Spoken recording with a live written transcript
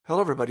Hello,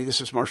 everybody. This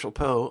is Marshall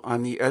Poe.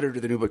 I'm the editor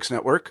of the New Books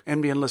Network.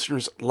 NBN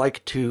listeners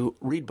like to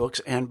read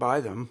books and buy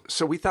them.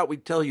 So we thought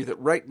we'd tell you that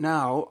right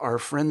now, our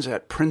friends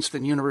at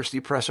Princeton University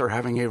Press are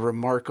having a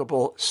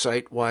remarkable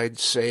site-wide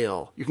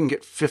sale. You can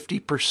get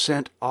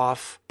 50%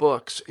 off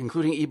books,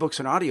 including ebooks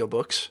and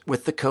audiobooks,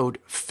 with the code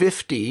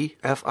 50,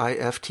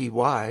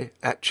 F-I-F-T-Y,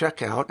 at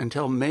checkout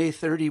until May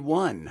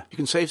 31. You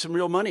can save some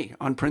real money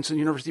on Princeton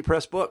University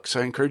Press books.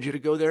 I encourage you to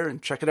go there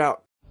and check it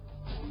out.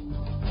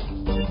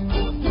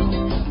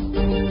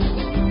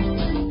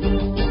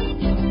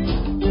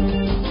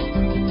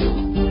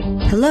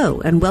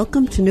 Hello, and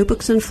welcome to New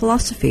Books in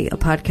Philosophy, a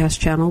podcast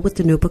channel with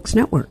the New Books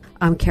Network.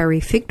 I'm Carrie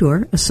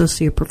Figdor,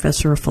 Associate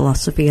Professor of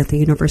Philosophy at the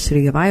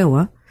University of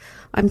Iowa.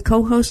 I'm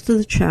co-host of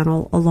the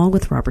channel along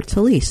with Robert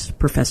Talisse,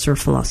 Professor of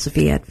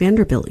Philosophy at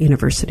Vanderbilt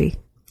University.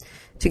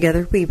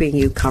 Together, we bring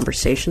you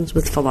conversations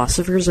with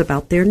philosophers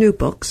about their new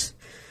books,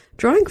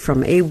 drawing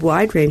from a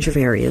wide range of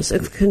areas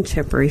of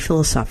contemporary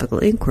philosophical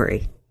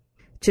inquiry.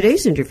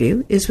 Today's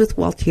interview is with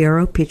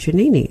Gualtiero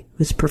Piccinini,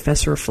 who's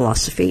Professor of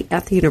Philosophy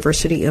at the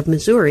University of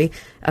Missouri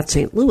at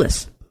St.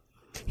 Louis.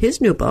 His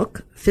new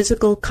book,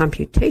 Physical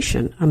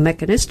Computation, A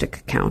Mechanistic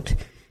Account,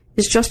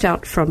 is just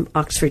out from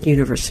Oxford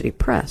University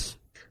Press.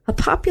 A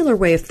popular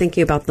way of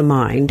thinking about the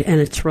mind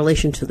and its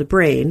relation to the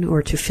brain,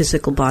 or to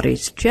physical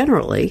bodies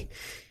generally,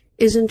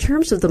 is in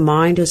terms of the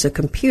mind as a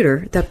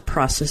computer that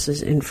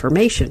processes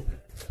information.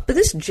 But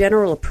this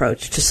general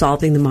approach to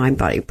solving the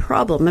mind-body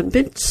problem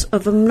admits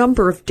of a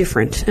number of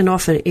different and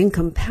often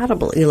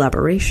incompatible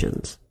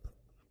elaborations.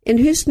 In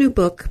his new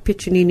book,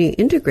 Piccinini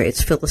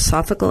integrates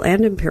philosophical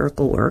and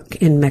empirical work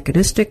in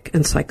mechanistic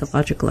and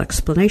psychological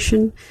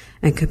explanation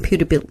and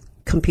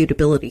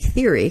computability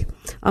theory,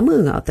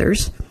 among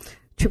others,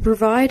 to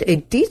provide a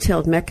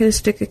detailed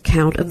mechanistic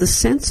account of the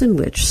sense in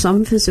which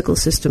some physical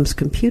systems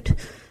compute,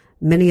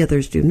 many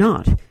others do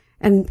not,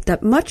 and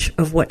that much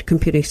of what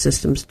computing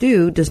systems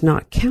do does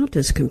not count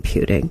as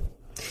computing.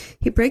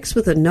 He breaks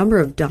with a number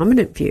of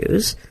dominant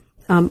views,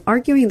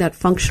 arguing that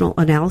functional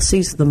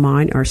analyses of the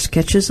mind are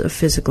sketches of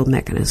physical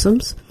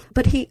mechanisms,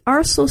 but he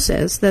also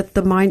says that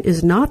the mind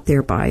is not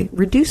thereby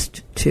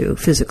reduced to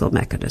physical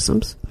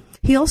mechanisms.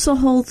 He also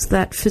holds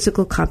that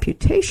physical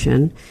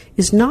computation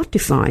is not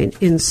defined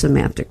in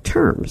semantic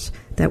terms,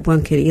 that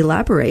one can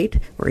elaborate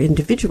or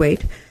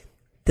individuate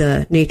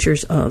the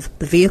natures of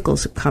the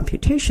vehicles of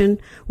computation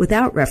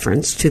without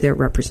reference to their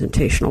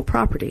representational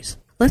properties.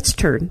 Let's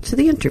turn to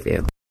the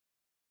interview.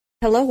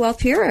 Hello,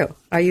 Gualtiero.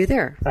 Are you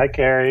there? Hi,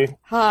 Carrie.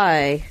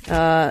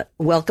 Hi.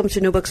 Welcome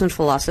to New Books in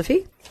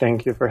Philosophy.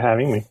 Thank you for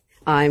having me.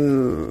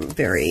 I'm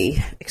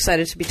very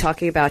excited to be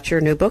talking about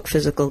your new book,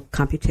 Physical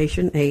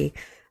Computation, a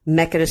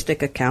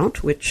Mechanistic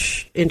Account,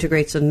 which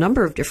integrates a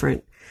number of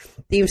different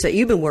themes that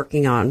you've been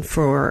working on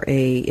for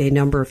a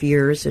number of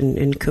years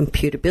in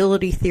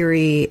computability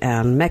theory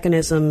and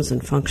mechanisms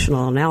and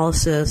functional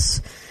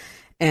analysis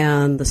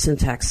and the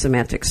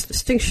syntax-semantics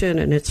distinction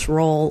and its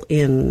role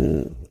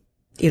in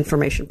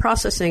information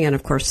processing and,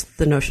 of course,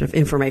 the notion of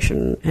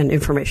information and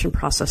information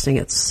processing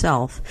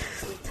itself.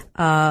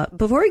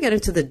 Before we get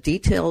into the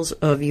details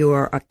of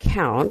your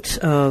account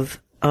of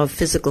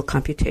physical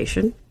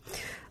computation,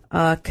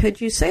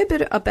 could you say a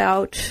bit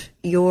about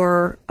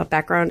your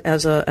background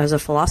as a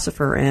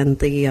philosopher and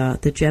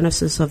the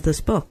genesis of this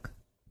book?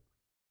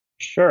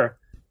 Sure.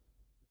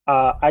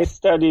 I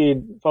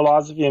studied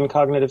philosophy and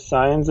cognitive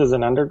science as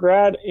an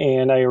undergrad,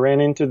 and I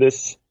ran into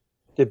this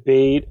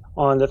debate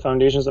on the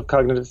foundations of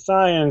cognitive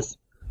science,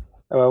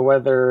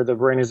 whether the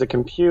brain is a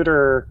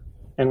computer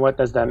and what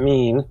does that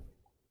mean.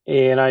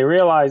 And I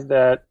realized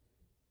that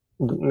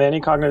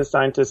many cognitive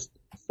scientists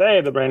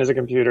say the brain is a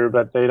computer,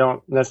 but they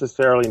don't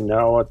necessarily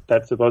know what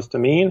that's supposed to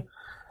mean.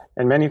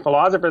 And many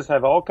philosophers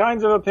have all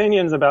kinds of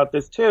opinions about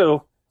this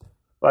too,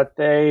 but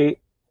they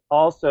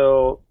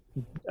also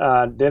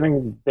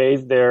didn't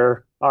base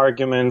their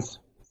arguments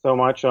so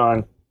much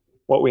on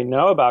what we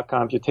know about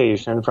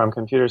computation from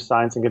computer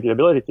science and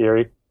computability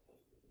theory,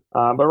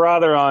 but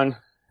rather on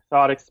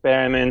thought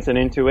experiments and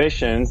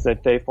intuitions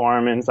that they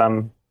form in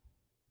some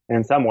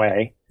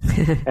way.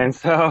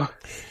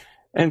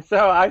 And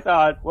so I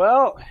thought,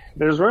 well,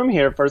 there's room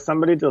here for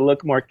somebody to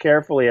look more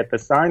carefully at the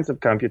science of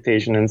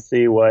computation and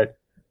see what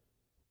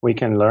we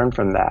can learn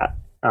from that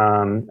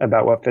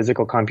about what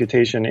physical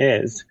computation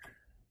is.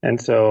 And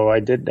so I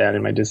did that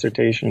in my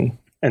dissertation.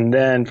 And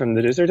then from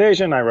the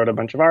dissertation, I wrote a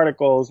bunch of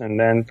articles. And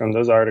then from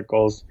those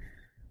articles,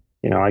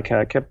 I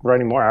kept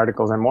writing more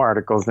articles.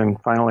 And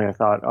finally I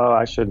thought,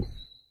 I should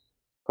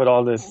put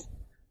all this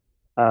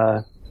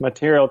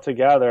material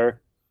together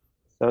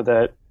so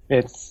that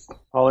it's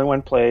all in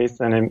one place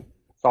and it's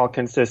all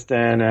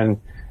consistent. And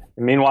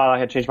meanwhile, I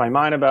had changed my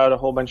mind about a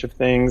whole bunch of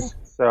things.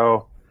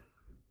 So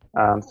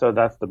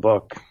that's the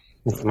book.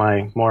 It's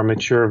my more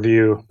mature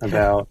view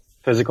about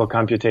physical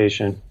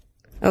computation.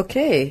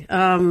 Okay.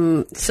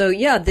 It's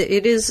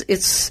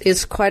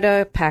quite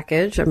a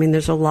package. I mean,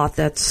 there's a lot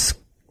that's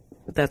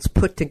that's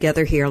put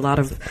together here. A lot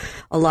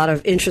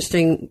of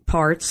interesting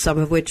parts, some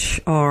of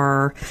which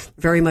are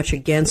very much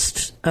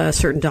against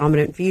certain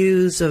dominant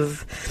views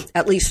of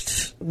at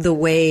least the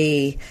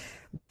way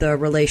the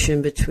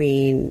relation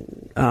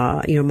between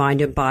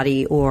mind and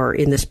body, or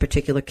in this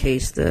particular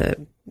case,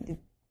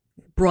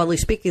 broadly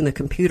speaking, the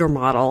computer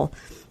model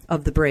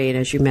of the brain,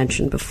 as you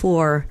mentioned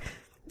before.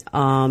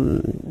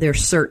 There are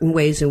certain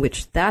ways in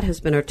which that has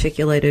been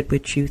articulated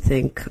which you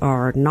think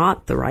are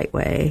not the right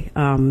way.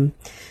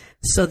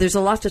 So there's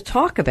a lot to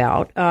talk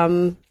about.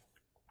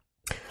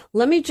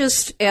 Let me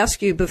just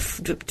ask you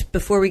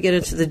before we get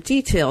into the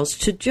details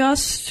to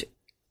just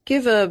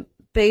give a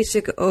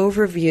basic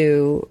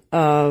overview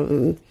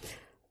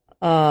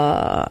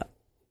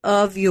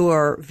of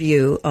your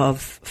view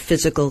of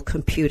physical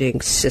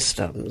computing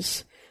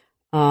systems.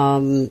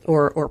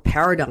 Or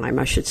paradigm,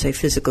 I should say,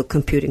 physical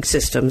computing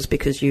systems,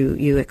 because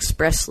you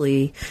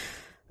expressly,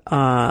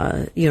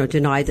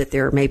 deny that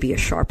there may be a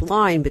sharp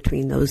line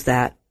between those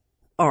that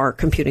are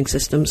computing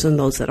systems and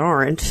those that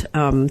aren't.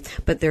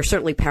 But there are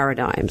certainly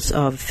paradigms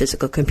of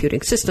physical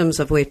computing systems,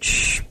 of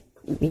which,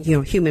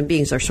 human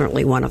beings are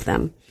certainly one of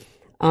them.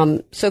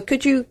 So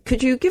could you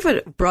give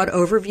a broad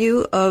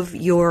overview of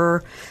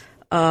your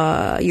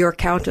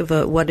account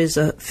of what is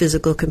a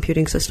physical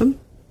computing system?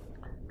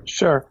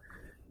 Sure.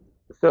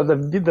 So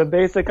the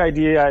basic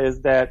idea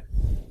is that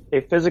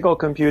a physical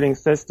computing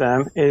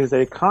system is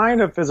a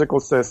kind of physical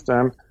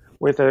system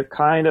with a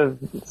kind of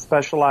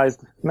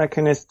specialized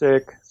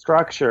mechanistic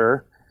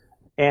structure.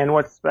 And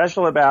what's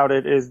special about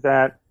it is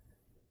that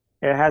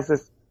it has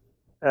this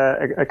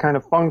a kind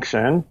of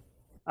function,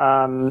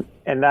 and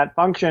that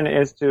function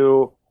is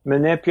to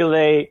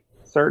manipulate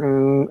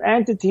certain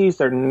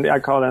entities, I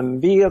call them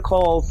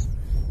vehicles,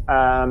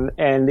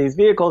 and these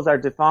vehicles are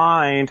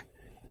defined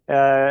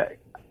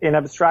in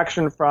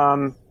abstraction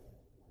from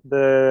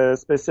the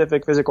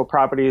specific physical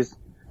properties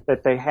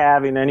that they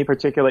have in any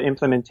particular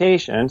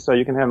implementation. So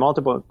you can have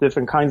multiple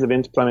different kinds of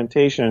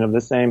implementation of the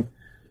same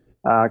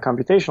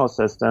computational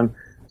system.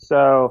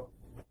 So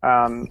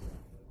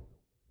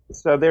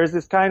there's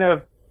this kind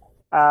of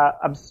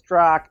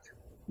abstract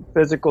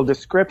physical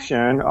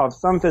description of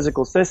some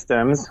physical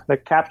systems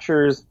that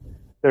captures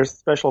their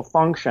special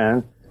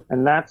function,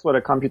 and that's what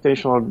a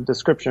computational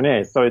description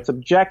is. So it's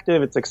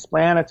objective, it's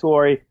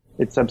explanatory,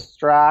 it's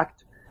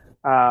abstract,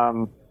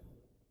 and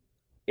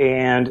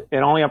it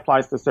only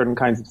applies to certain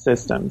kinds of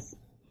systems.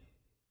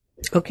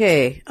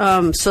 Okay,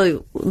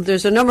 so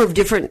there's a number of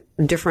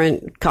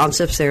different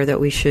concepts there that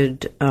we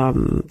should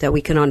that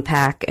we can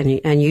unpack,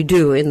 and you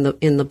do in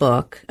the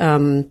book.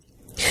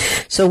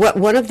 So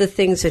one of the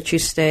things that you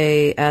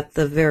say at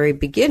the very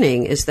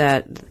beginning is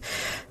that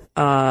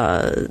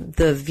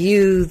the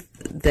view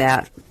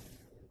that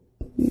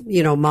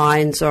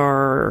minds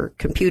are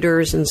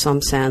computers in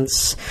some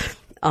sense.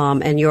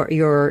 And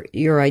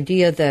your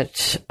idea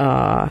that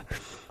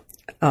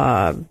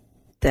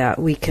that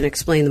we can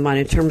explain the mind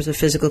in terms of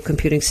physical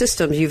computing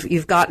systems,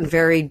 you've gotten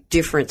very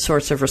different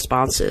sorts of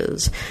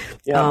responses.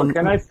 Yeah,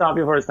 can I stop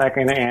you for a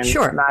second and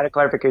sure. add a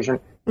clarification?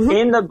 Mm-hmm.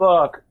 In the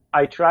book,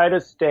 I try to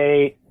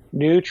stay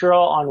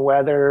neutral on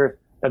whether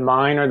the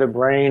mind or the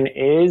brain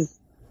is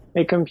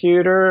a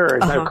computer or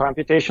is a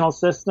computational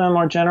system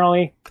more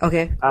generally.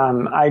 Okay.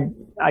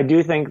 I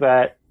do think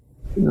that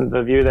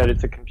the view that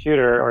it's a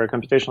computer or a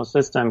computational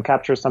system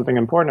captures something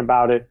important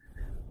about it,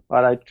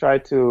 but I try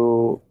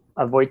to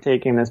avoid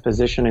taking this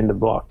position in the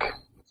book.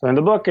 So in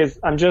the book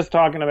I'm just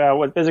talking about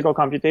what physical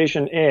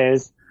computation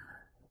is,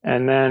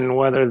 and then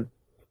whether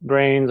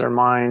brains or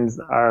minds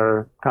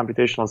are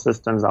computational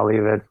systems, I'll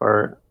leave it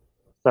for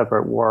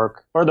separate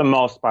work, for the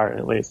most part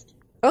at least.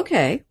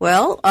 Okay.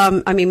 Well,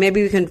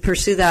 maybe we can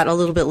pursue that a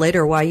little bit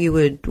later, why you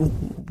would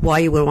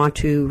want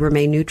to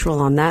remain neutral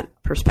on that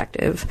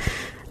perspective.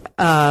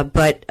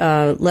 But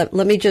let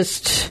me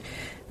just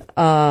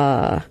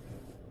ask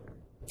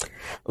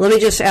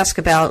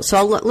about.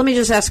 So let me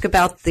just ask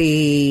about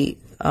the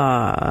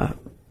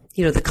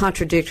the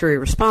contradictory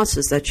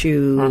responses that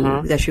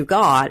you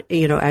got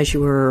as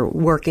you were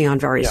working on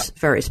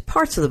various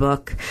parts of the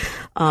book.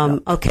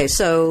 Okay,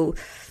 so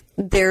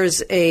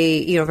there's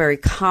a very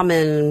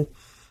common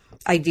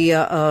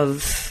idea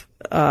of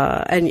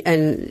and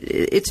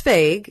it's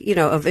vague,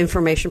 of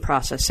information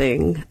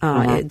processing.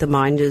 The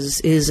mind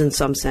is in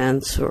some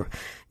sense or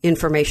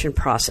information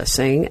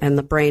processing, and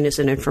the brain is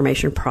an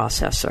information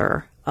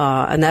processor.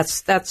 And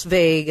that's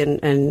vague,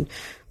 and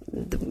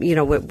we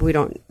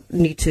don't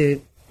need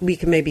to. We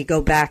can maybe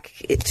go back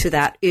to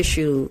that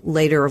issue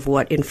later of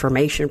what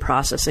information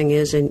processing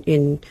is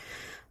in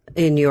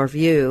your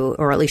view,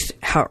 or at least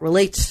how it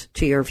relates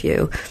to your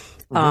view.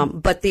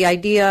 But the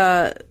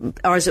idea,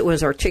 as it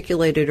was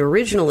articulated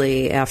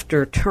originally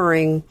after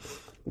Turing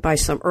by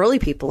some early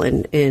people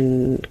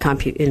in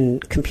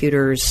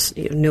computers,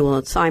 Newell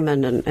and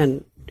Simon,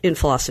 and in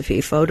philosophy,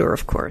 Fodor,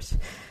 of course,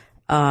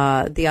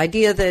 the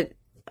idea that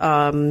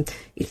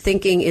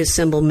thinking is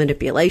symbol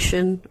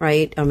manipulation,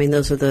 right? I mean,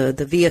 those are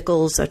the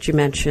vehicles that you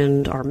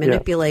mentioned are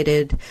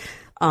manipulated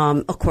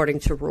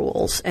according to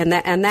rules, and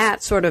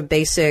that sort of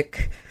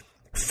basic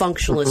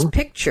functionalist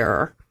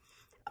picture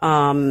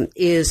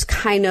is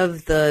kind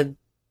of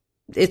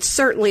it's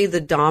certainly the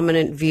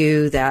dominant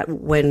view that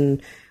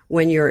when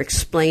you're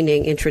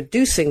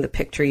introducing the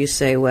picture, you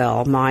say,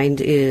 well,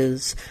 mind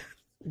is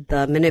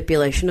the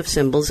manipulation of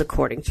symbols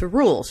according to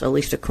rules, or at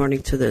least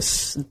according to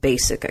this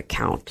basic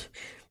account.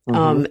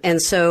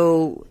 And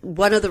so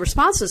one of the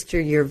responses to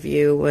your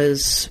view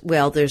was,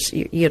 well,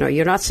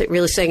 you're not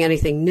really saying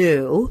anything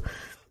new.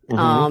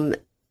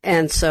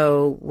 And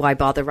so why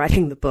bother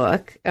writing the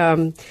book?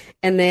 And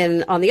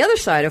then on the other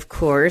side, of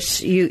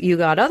course, you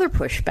got other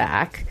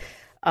pushback,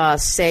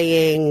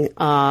 saying,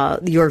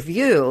 your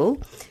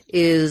view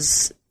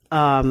is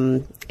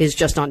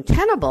just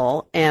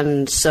untenable.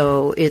 And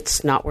so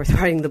it's not worth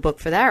writing the book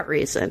for that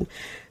reason.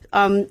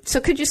 So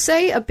could you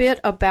say a bit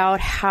about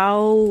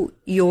how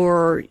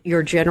your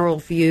general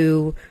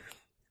view,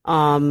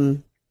 why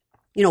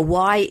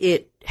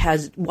it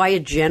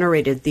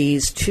generated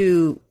these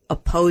two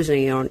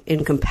opposing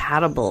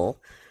incompatible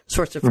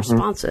sorts of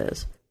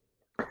responses?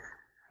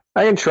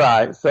 I can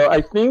try. So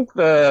I think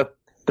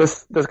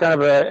this kind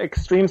of an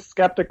extreme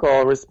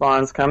skeptical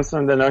response comes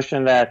from the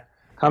notion that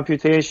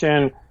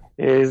computation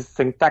is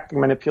syntactic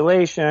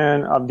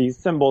manipulation of these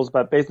symbols,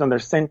 but based on their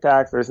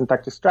syntax or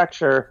syntactic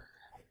structure.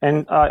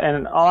 And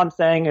all I'm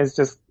saying is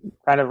just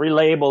kind of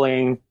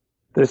relabeling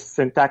this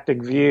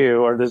syntactic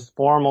view or this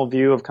formal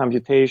view of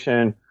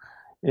computation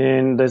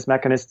in this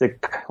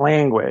mechanistic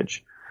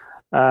language.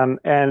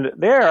 And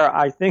there,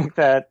 I think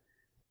that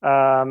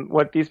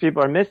what these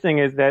people are missing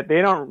is that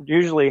they don't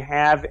usually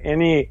have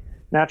any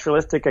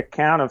naturalistic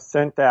account of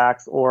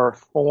syntax or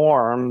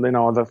form,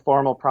 the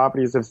formal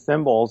properties of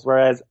symbols,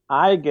 whereas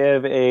I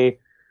give a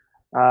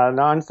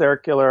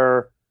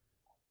non-circular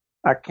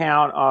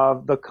account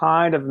of the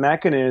kind of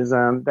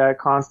mechanism that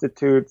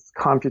constitutes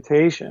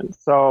computation.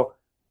 So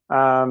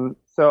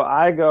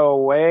I go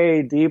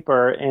way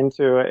deeper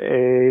into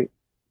a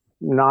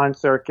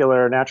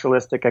non-circular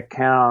naturalistic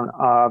account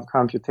of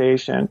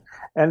computation,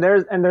 and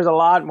there's a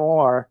lot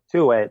more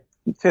to it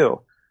too.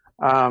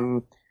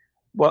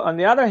 Well, on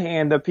the other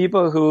hand, the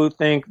people who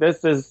think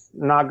this is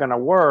not going to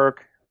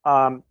work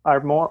are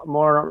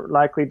more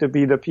likely to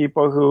be the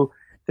people who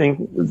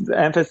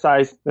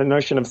emphasize the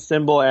notion of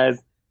symbol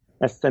as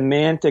a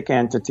semantic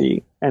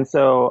entity. And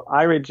so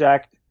I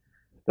reject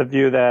the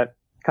view that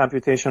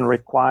computation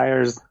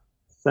requires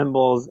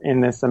symbols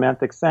in the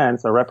semantic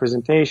sense or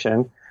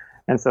representation.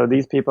 And so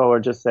these people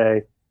would just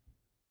say,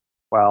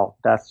 well,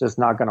 that's just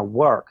not going to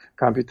work.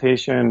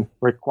 Computation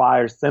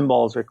requires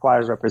symbols,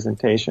 requires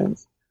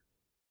representations.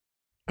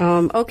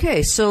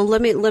 Okay, so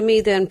let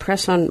me then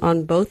press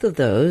on both of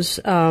those.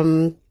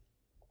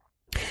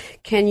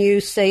 Can you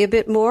say a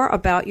bit more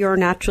about your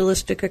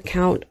naturalistic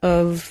account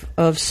of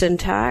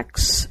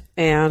syntax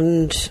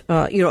and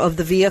of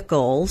the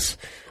vehicles,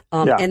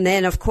 and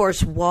then of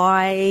course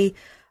why,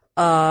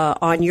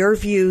 on your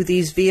view,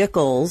 these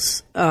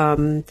vehicles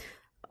are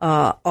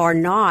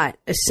not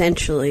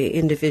essentially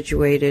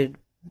individuated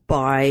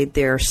by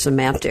their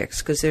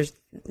semantics? Because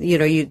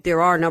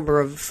there are a number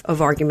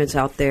of arguments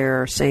out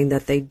there saying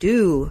that they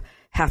do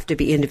have to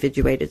be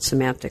individuated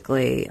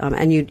semantically,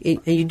 and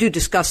you do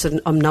discuss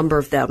a number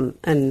of them,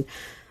 and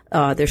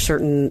there's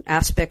certain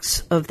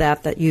aspects of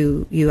that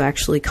you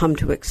actually come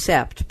to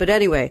accept. But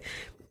anyway,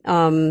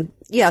 say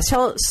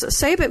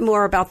a bit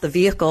more about the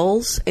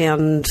vehicles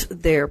and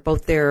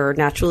both their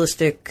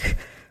naturalistic,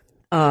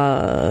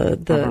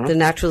 the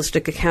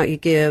naturalistic account you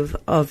give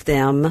of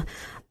them,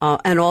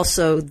 and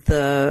also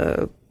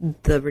the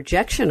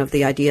rejection of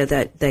the idea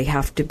that they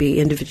have to be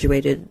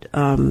individuated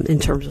in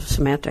terms of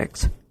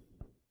semantics.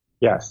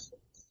 Yes.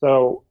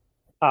 So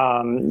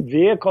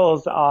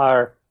vehicles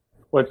are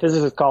what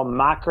physicists call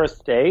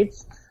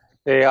macrostates.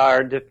 They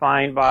are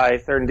defined by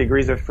certain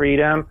degrees of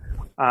freedom.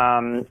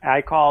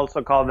 I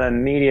also call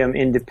them medium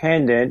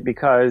independent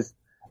because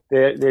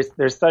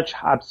there's such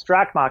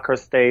abstract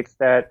macrostates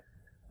that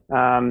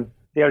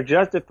they are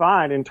just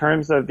defined in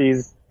terms of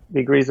these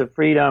degrees of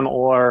freedom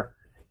or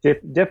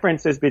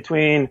differences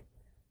between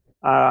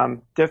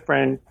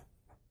different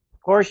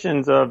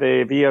portions of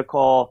a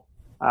vehicle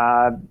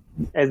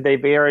as they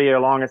vary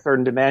along a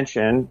certain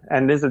dimension.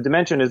 And this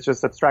dimension is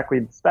just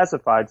abstractly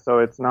specified, so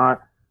it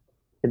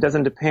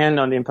doesn't depend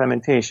on the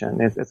implementation.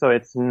 So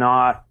it's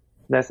not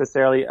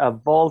necessarily a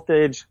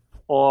voltage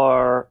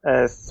or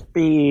a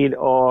speed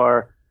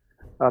or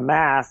a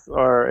mass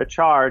or a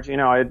charge.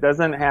 It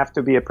doesn't have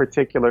to be a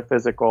particular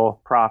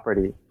physical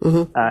property.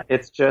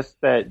 It's just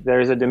that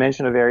there's a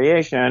dimension of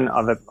variation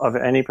of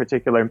any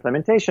particular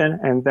implementation,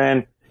 and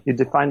then you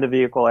define the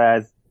vehicle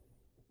as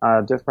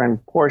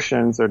different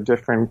portions or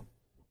different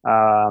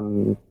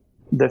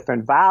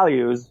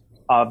values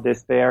of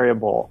this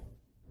variable.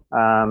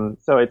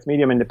 So it's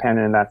medium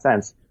independent in that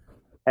sense.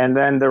 And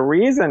then the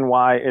reason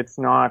why it's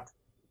not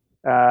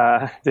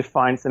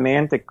defined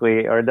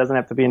semantically, or it doesn't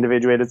have to be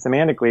individuated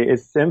semantically,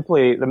 is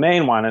simply, the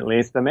main one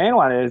is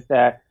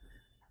that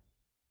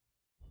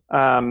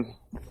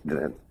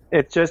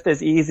it's just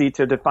as easy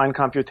to define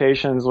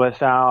computations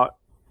without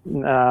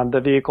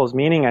the vehicles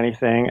meaning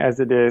anything as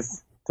it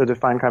is to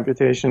define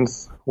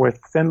computations with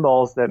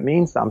symbols that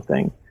mean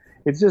something.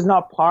 It's just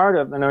not part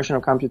of the notion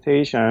of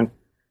computation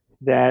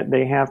that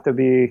they have to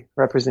be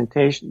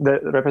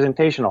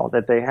representational,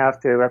 that they have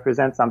to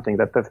represent something,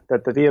 that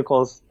the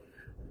vehicles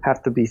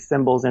have to be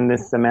symbols in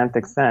this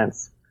semantic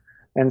sense.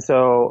 And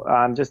so,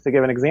 just to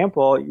give an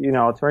example,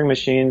 Turing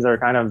machines are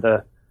kind of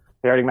the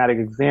paradigmatic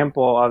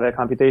example of a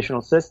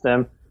computational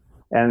system,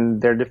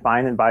 and they're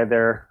defined by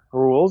their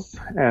rules,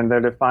 and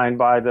they're defined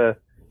by the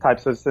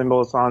types of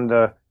symbols on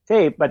the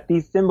tape, but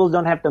these symbols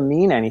don't have to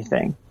mean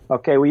anything.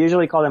 Okay, we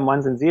usually call them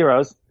ones and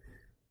zeros,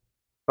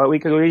 but we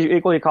could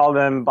equally call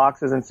them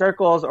boxes and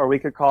circles, or we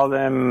could call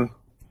them,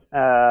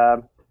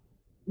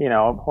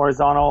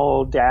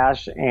 horizontal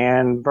dash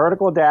and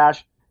vertical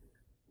dash.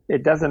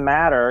 It doesn't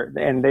matter,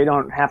 and they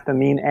don't have to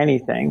mean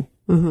anything.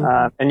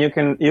 Mm-hmm. And you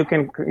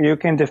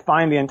can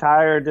define the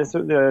entire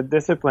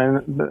discipline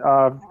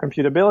of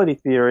computability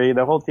theory,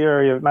 the whole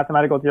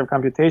mathematical theory of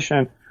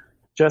computation,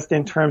 just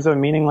in terms of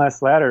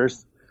meaningless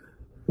letters,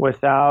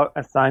 without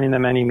assigning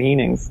them any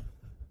meanings.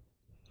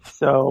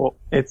 So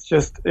it's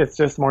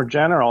just more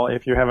general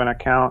if you have an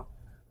account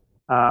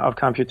of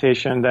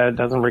computation that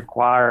doesn't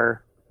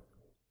require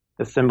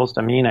the symbols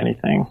to mean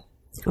anything.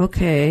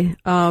 Okay.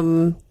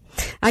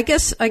 I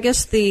guess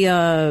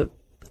the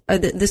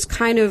this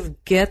kind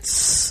of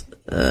gets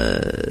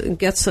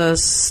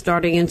us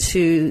starting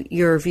into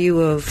your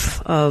view of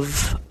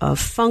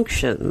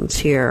functions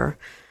here,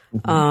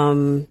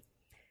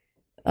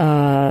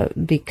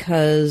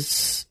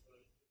 because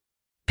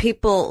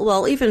people,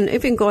 well,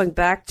 even going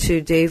back to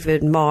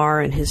David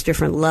Marr and his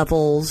different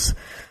levels,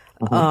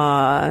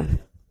 and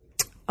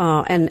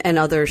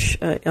others,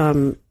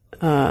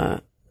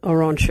 Oron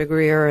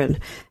Shagrir, and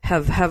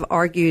have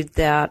argued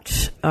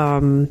that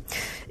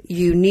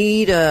you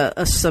need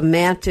a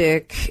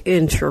semantic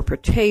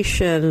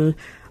interpretation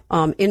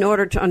in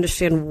order to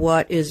understand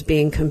what is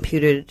being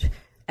computed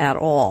at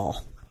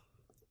all.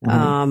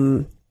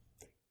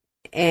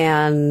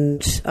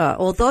 And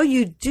although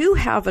you do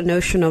have a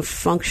notion of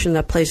function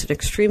that plays an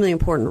extremely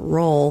important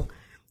role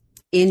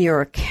in your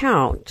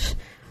account,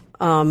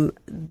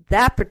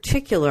 that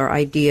particular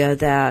idea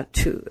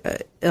that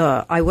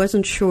I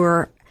wasn't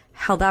sure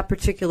how that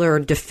particular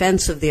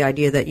defense of the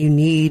idea that you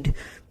need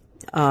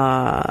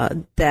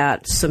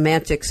that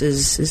semantics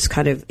is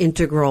kind of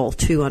integral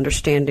to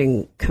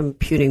understanding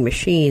computing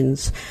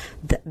machines.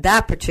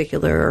 That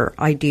particular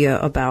idea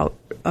about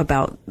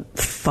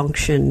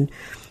function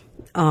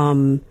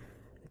doesn't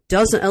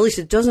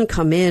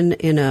come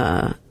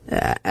in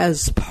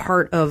as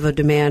part of a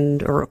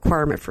demand or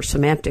requirement for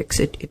semantics.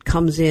 It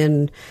comes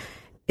in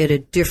a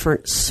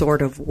different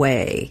sort of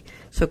way.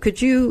 So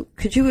could you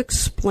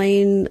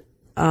explain?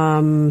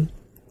 I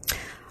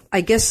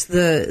guess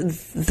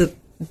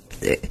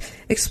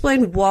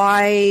explain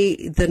why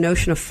the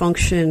notion of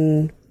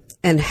function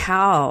and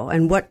how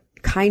and what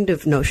kind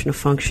of notion of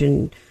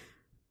function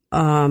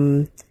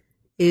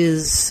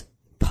is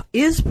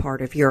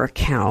part of your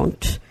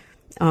account,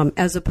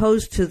 as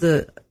opposed to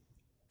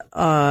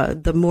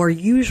the more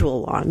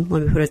usual one.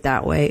 Let me put it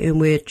that way, in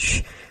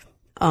which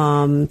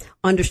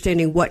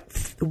understanding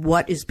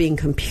what is being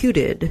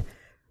computed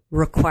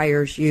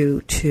requires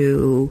you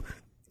to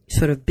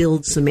sort of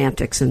build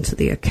semantics into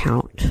the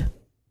account.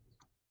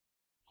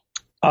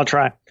 I'll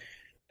try.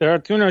 There are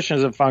two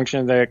notions of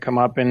function that come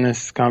up in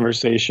this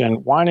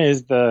conversation. One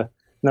is the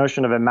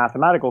notion of a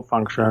mathematical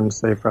function,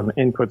 say from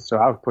inputs to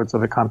outputs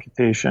of a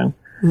computation.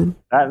 Mm-hmm.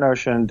 That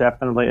notion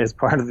definitely is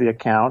part of the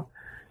account.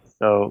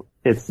 So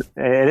it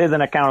is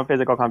an account of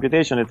physical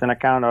computation. It's an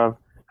account of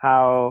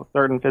how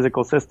certain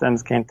physical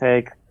systems can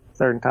take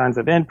certain kinds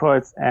of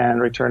inputs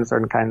and return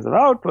certain kinds of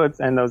outputs,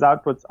 and those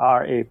outputs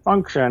are a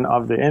function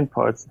of the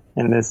inputs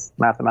in this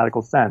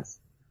mathematical sense.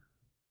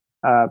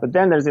 But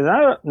then there's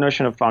another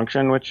notion of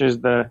function, which is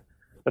the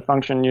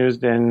function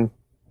used in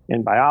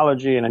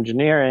biology and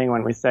engineering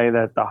when we say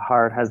that the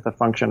heart has the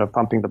function of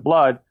pumping the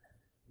blood.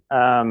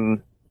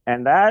 And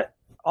that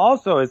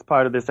also is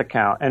part of this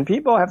account. And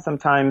people have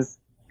sometimes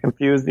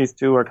confused these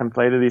two or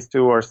conflated these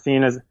two or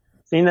seen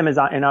them as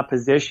in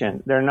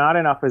opposition. They're not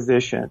in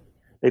opposition.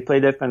 They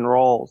play different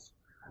roles.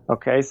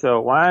 Okay,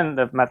 so one,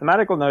 the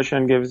mathematical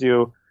notion gives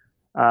you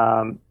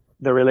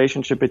the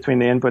relationship between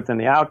the inputs and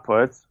the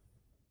outputs.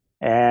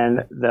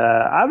 And the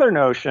other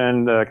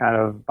notion, the kind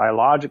of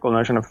biological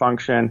notion of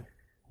function,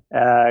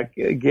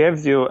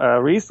 gives you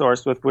a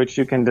resource with which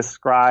you can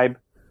describe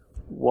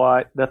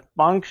what the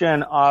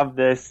function of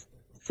this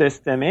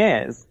system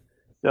is.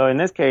 So in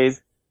this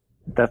case,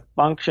 the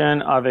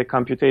function of a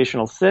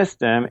computational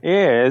system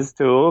is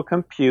to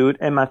compute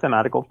a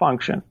mathematical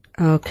function.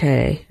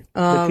 Okay.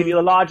 The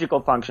teleological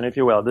function, if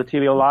you will. The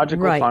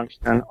teleological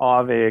function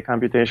of a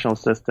computational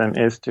system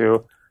is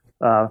to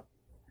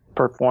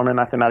perform a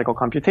mathematical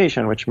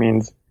computation, which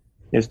means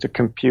is to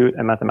compute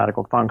a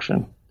mathematical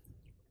function.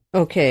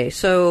 Okay,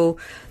 so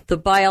the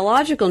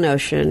biological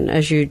notion,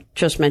 as you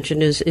just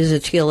mentioned, is a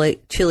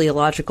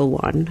teleological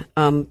one,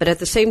 but at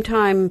the same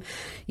time,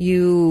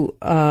 you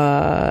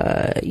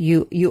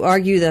argue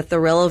that the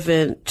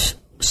relevant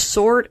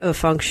sort of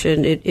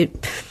function.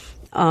 It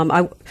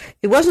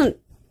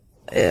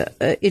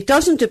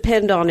doesn't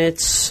depend on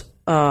its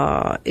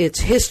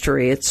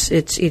history,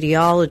 its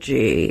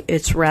ideology.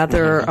 It's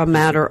rather a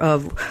matter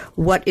of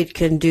what it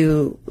can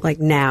do, like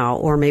now,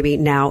 or maybe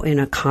now in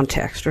a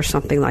context or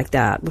something like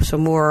that. So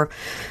more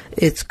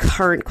its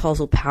current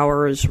causal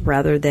powers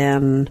rather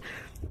than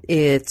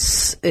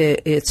its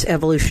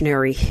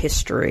evolutionary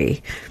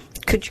history.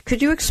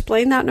 Could you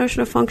explain that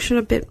notion of function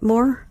a bit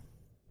more?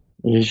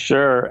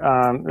 Sure.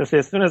 As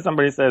soon as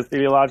somebody says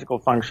teleological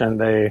function,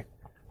 they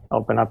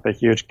open up a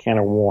huge can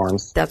of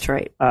worms. That's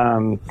right.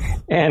 And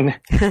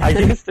I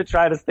used to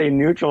try to stay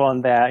neutral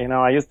on that.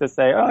 I used to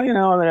say,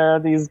 there are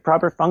these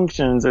proper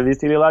functions or these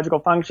teleological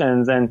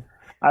functions. And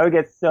I would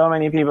get so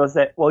many people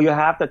say, well, you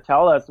have to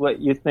tell us what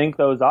you think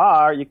those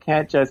are. You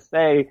can't just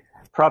say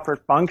proper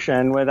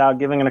function without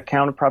giving an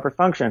account of proper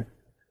function.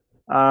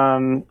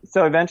 So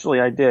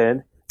eventually I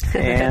did.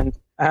 And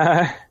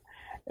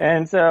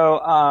so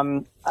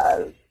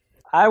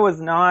I was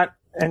not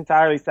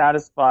entirely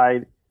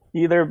satisfied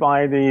either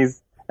by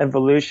these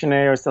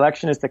evolutionary or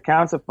selectionist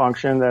accounts of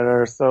function that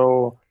are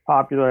so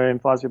popular in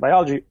philosophy of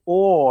biology,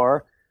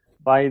 or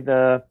by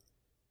the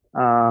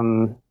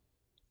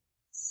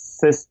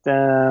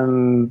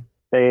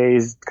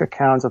system-based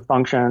accounts of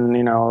function,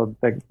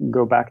 that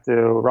go back to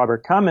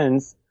Robert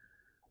Cummins,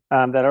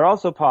 that are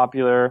also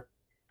popular.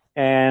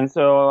 And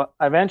so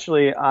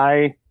eventually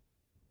I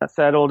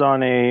settled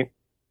on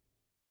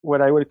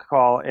what I would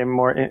call a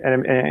more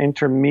an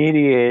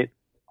intermediate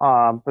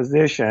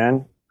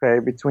position,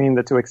 between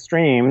the two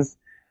extremes,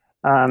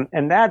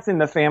 and that's in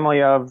the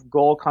family of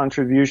goal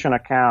contribution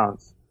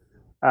accounts.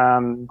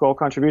 Goal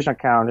contribution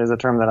account is a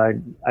term that I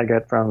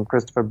get from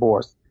Christopher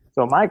Borst.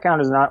 So my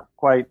account is not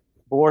quite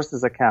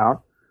Borst's account,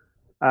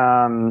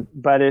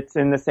 but it's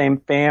in the same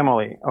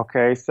family.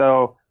 Okay,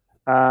 so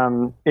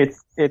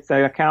it's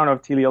an account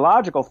of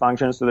teleological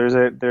functions. So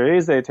there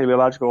is a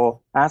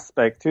teleological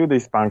aspect to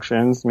these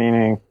functions,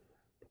 meaning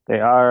they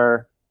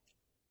are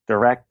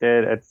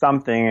directed at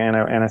something in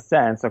a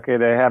sense. Okay,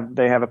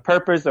 they have a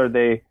purpose, or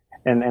they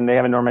have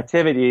a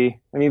normativity,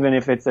 and even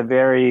if it's a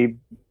very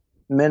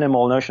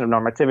minimal notion of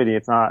normativity,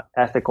 it's not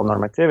ethical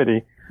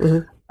normativity.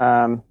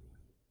 Mm-hmm.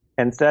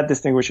 And so that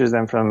distinguishes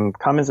them from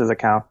Cummins'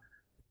 account.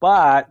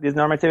 But this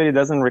normativity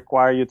doesn't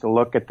require you to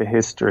look at the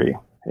history.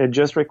 It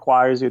just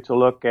requires you to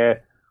look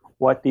at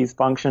what these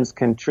functions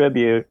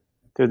contribute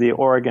to the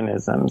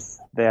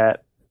organisms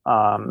that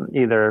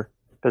either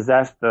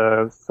possess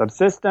the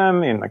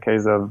subsystem, in the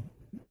case of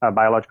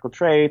biological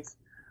traits,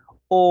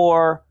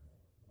 or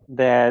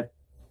that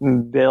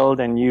build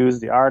and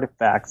use the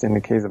artifacts, in the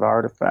case of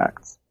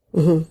artifacts.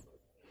 Mm-hmm.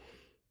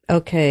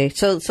 Okay,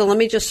 so let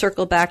me just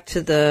circle back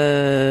to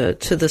the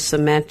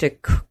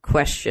semantic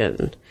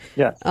question.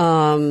 Yes.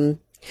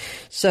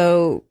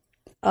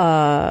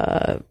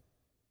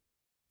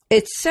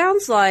 It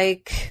sounds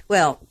like,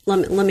 well,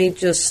 let me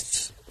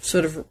just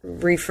sort of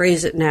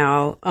rephrase it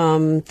now.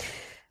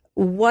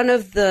 One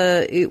of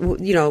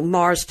the,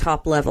 Mars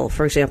top level,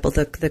 for example,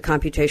 the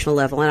computational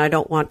level, and I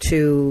don't want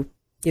to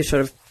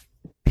sort of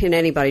pin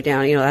anybody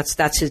down. That's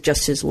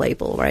just his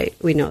label, right?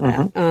 We know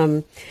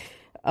that.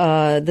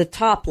 The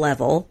top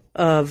level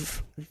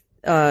of,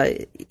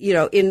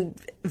 involves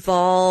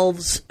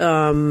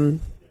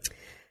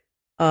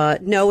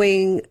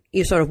knowing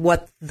sort of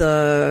what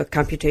the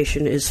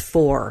computation is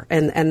for,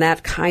 and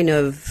that kind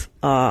of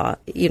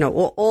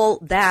all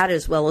that,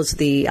 as well as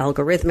the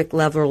algorithmic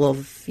level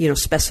of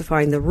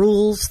specifying the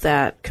rules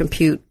that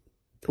compute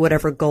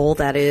whatever goal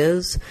that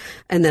is,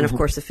 and then of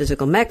course the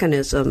physical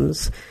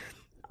mechanisms.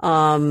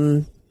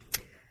 I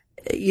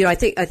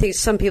think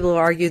some people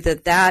argue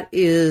that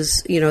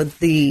is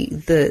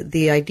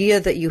the idea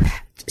that you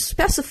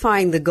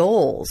specifying the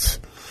goals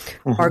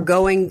are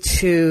going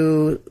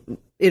to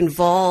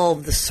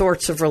involve the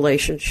sorts of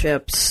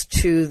relationships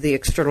to the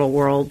external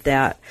world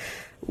that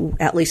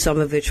at least some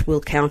of which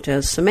will count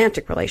as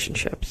semantic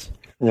relationships.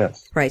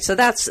 Yes. Right. So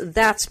that's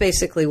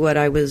basically what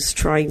I was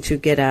trying to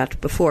get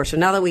at before. So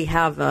now that we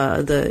have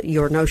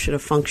your notion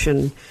of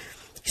function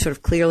sort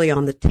of clearly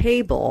on the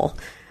table,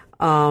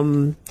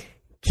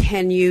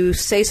 can you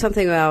say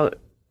something about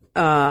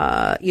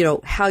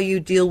how you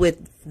deal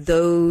with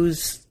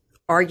those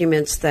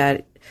arguments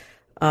that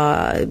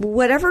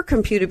whatever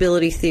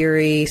computability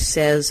theory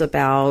says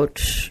about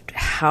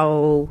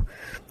how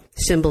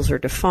symbols are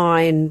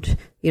defined,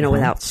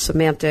 without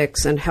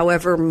semantics, and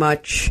however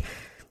much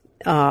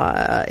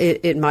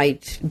it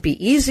might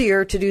be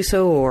easier to do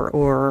so,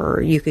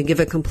 or you can give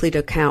a complete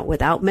account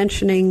without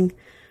mentioning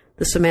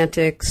the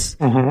semantics.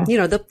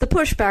 The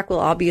pushback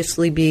will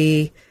obviously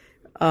be,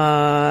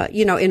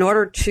 in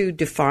order to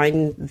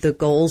define the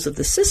goals of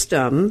the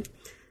system,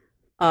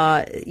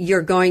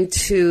 you're going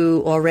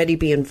to already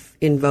be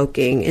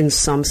invoking, in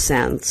some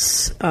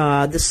sense,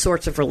 the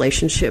sorts of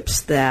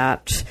relationships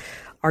that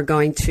are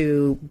going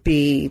to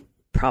be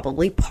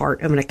probably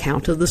part of an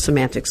account of the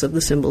semantics of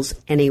the symbols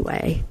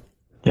anyway.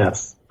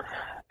 Yes.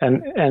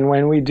 And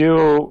when we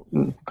do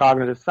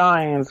cognitive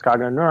science,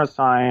 cognitive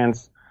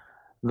neuroscience,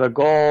 the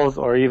goals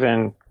or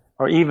even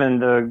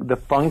the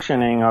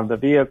functioning of the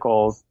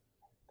vehicles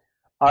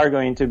are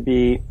going to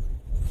be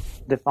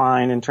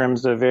defined in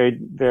terms of very,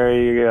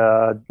 very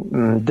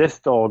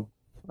distal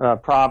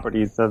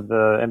properties of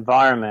the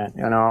environment,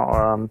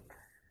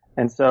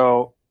 and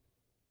so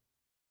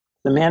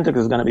semantics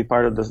is going to be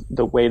part of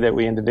the way that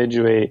we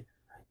individuate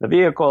the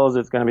vehicles.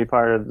 It's going to be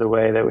part of the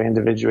way that we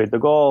individuate the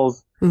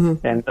goals,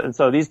 and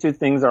so these two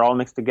things are all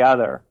mixed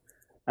together.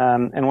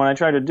 And what I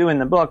try to do in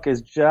the book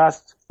is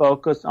just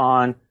focus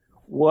on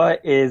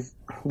what is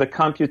the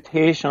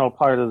computational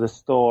part of the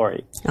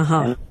story.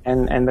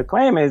 And the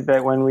claim is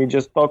that when we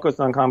just focus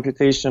on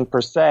computation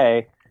per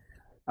se,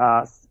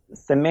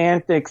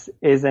 semantics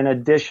is an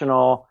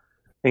additional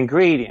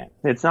ingredient.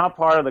 It's not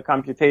part of the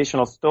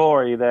computational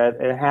story that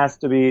it has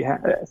to be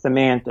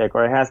semantic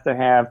or it has to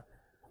have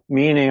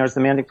meaning or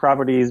semantic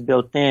properties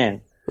built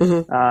in.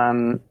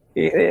 So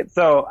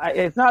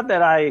it's not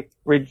that I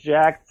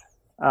reject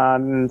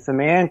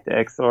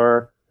semantics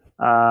or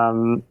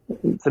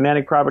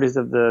semantic properties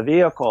of the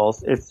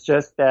vehicles. It's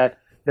just that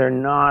they're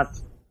not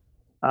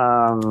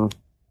part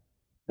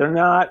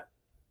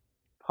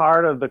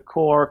of the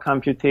core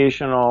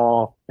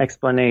computational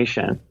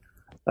explanation.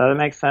 Does that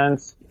make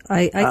sense?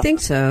 I think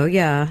so.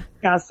 Yeah.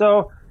 Yeah.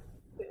 So,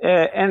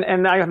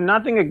 and I have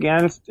nothing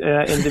against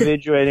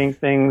individuating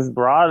things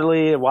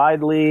broadly,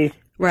 widely,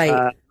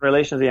 right?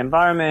 Relation to the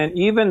environment,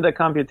 even the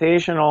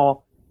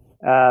computational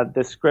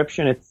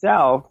description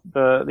itself,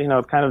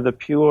 kind of the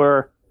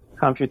pure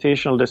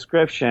computational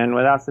description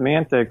without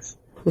semantics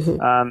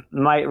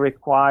might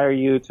require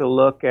you to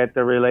look at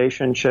the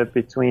relationship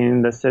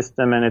between the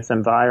system and its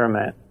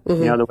environment.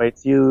 The way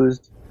it's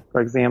used, for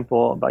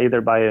example,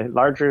 either by a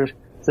larger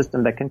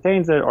system that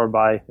contains it or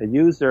by a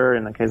user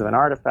in the case of an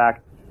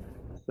artifact.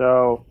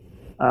 So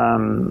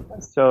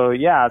it's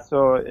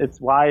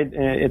wide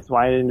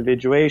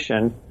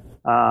individuation.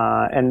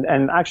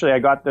 And actually I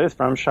got this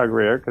from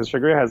Chagrier, because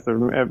Chagrier has a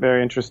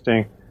very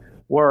interesting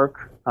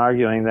work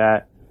arguing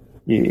that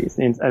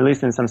at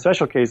least in some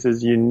special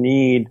cases, you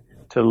need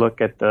to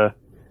look at the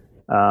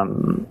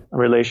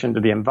relation to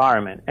the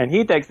environment. And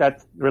he takes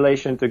that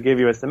relation to give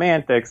you a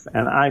semantics,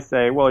 and I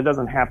say, well, it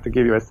doesn't have to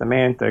give you a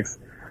semantics,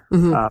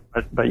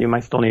 but you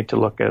might still need to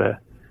look at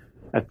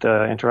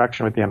the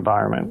interaction with the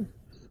environment.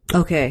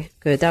 Okay,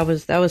 good. That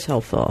was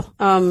helpful.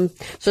 So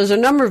there's a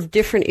number of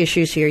different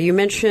issues here. You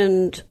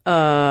mentioned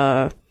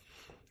the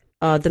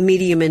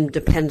medium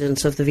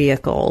independence of the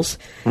vehicles.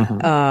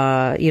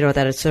 That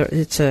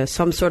it's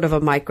some sort of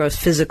a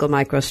physical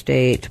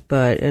microstate,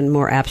 but in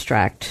more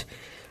abstract.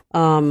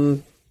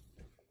 That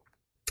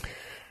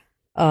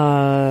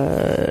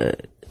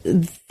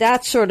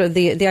sort of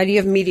the idea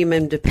of medium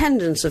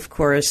independence, of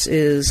course,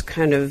 is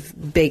kind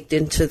of baked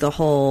into the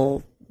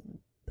whole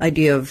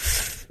idea of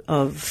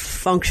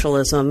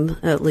functionalism,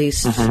 at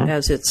least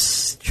as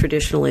it's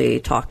traditionally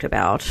talked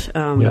about,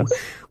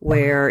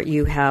 where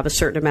you have a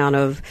certain amount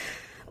of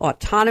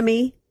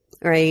autonomy,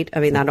 right? I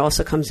mean, that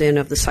also comes in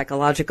of the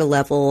psychological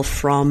level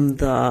from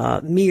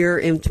the mere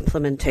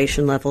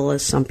implementation level,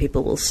 as some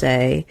people will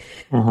say.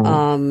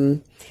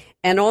 And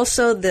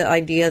also the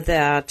idea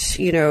that,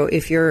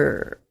 if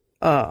you're,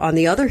 on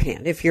the other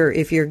hand, if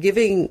you're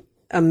giving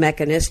a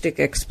mechanistic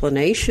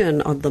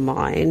explanation of the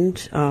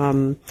mind,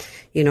 a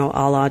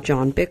la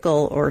John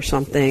Bickel or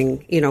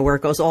something, where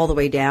it goes all the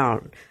way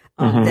down,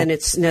 then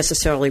it's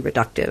necessarily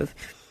reductive.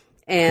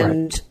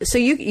 And so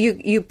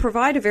you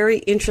provide a very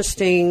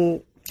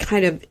interesting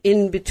kind of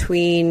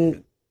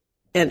in-between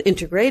and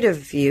integrative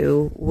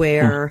view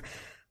where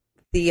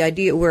the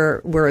idea,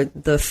 where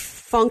the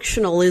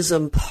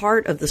functionalism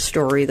part of the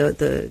story,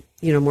 the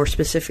more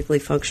specifically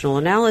functional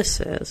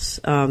analysis,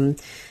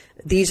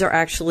 these are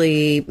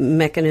actually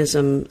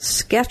mechanism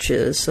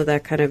sketches, so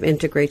that kind of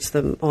integrates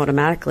them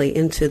automatically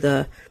into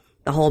the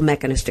whole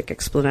mechanistic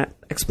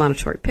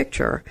explanatory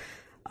picture.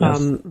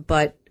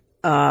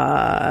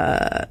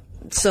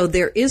 So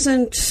there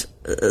isn't.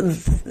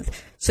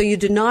 So you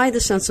deny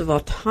the sense of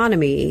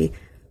autonomy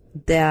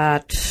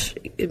that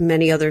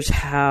many others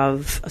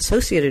have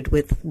associated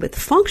with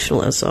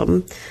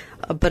functionalism,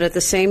 but at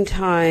the same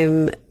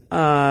time,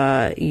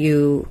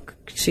 you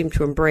seem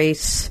to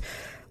embrace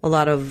a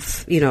lot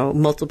of,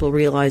 multiple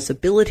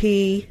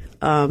realizability,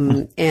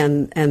 and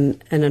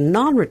a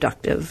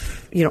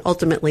non-reductive,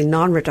 ultimately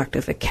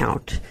non-reductive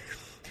account.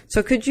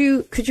 So could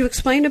you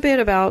explain a bit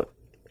about,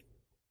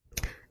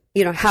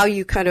 how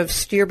you kind of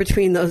steer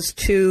between those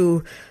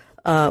two,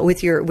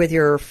 with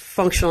your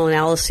functional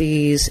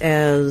analyses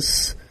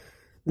as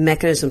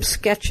mechanism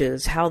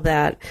sketches, how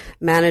that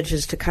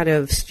manages to kind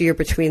of steer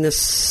between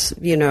this,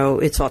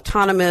 it's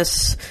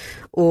autonomous,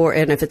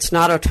 and if it's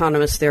not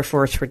autonomous,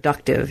 therefore it's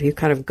reductive. You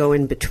kind of go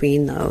in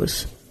between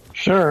those.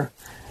 Sure.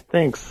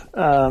 Thanks.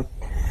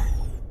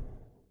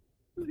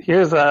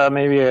 Here's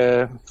maybe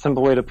a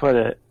simple way to put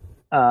it.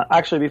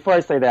 Actually, before I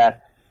say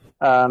that,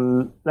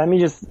 let me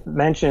just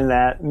mention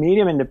that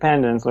medium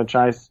independence, which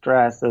I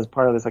stress as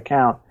part of this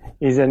account,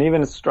 is an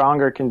even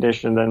stronger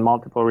condition than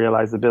multiple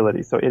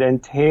realizability. So it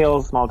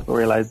entails multiple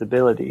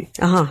realizability.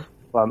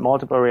 but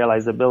multiple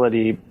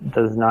realizability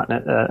does not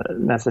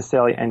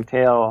necessarily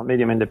entail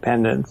medium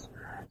independence.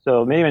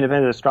 So medium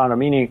independence is stronger,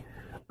 meaning,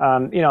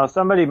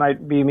 somebody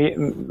might be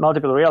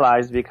multiple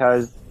realized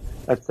because,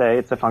 let's say,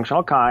 it's a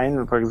functional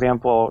kind. For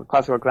example,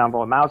 classical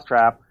example, a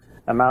mousetrap.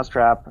 A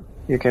mousetrap,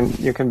 you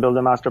can build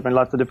a mousetrap in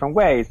lots of different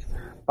ways.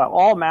 But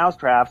all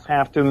mousetraps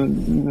have to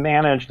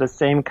manage the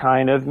same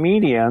kind of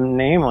medium,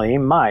 namely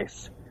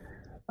mice.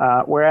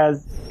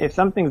 Whereas if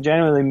something's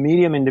genuinely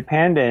medium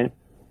independent,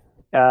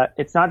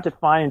 it's not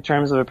defined in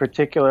terms of a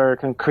particular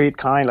concrete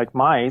kind like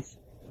mice.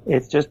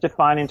 It's just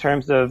defined in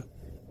terms of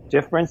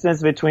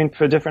differences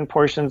for different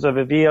portions of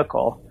a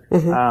vehicle.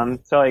 Mm-hmm.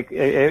 So like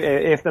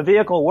if the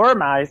vehicle were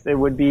mice, it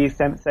would be,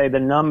 say, the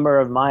number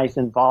of mice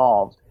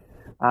involved.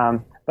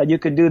 But you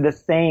could do the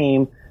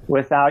same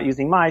without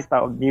using mice,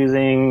 but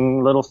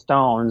using little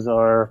stones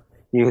or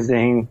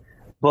using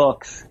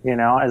books,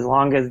 as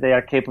long as they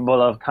are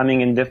capable of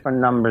coming in different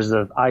numbers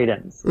of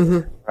items,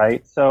 mm-hmm.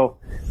 right? So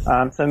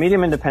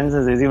medium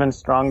independence is even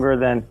stronger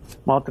than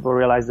multiple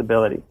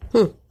realizability.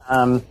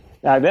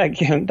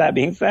 That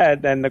being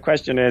said, then the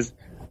question is,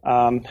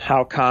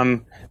 how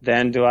come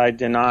then do I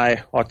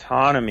deny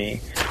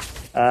autonomy?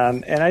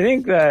 And I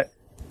think that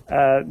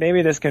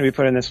maybe this can be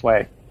put in this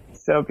way.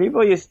 So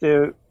people used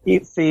to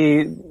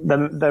see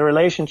the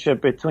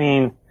relationship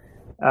between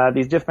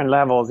these different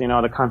levels, the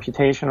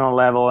computational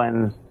level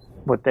and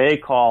what they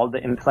call the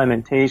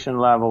implementation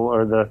level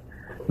or the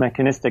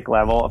mechanistic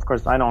level. Of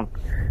course, I don't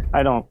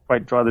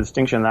quite draw the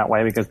distinction that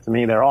way because to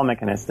me they're all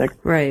mechanistic.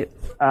 Right.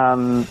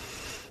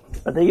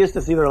 But they used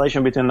to see the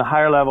relation between the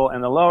higher level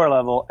and the lower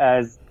level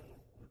as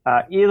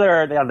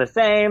either they are the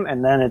same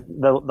and then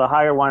the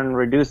higher one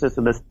reduces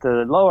to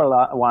the lower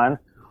one,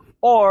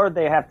 or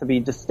they have to be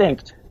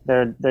distinct.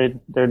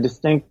 They're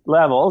distinct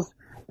levels,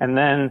 and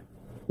then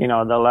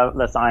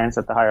the science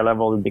at the higher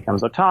level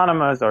becomes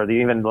autonomous, or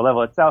even the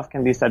level itself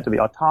can be said to be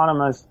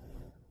autonomous.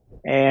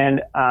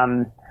 And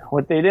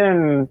what they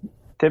didn't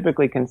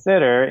typically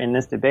consider in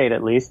this debate,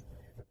 at least,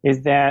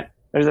 is that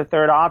there's a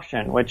third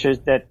option, which is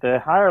that the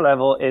higher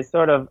level is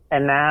sort of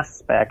an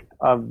aspect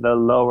of the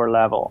lower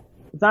level.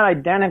 It's not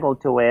identical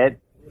to it.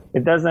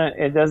 It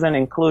doesn't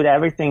include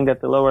everything that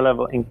the lower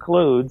level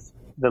includes.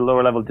 The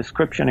lower level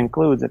description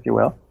includes, if you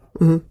will.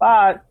 Mm-hmm.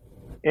 But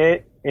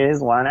it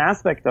is one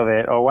aspect of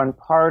it, or one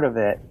part of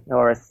it,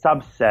 or a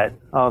subset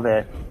of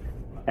it.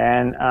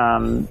 And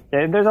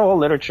there's a whole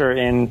literature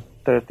in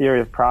the theory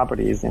of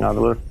properties,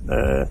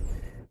 that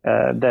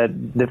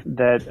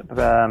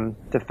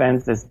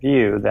defends this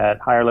view that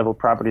higher level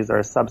properties are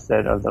a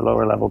subset of the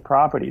lower level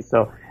properties.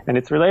 So, and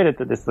it's related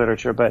to this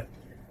literature, but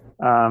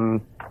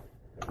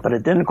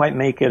it didn't quite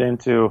make it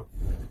into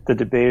the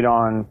debate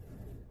on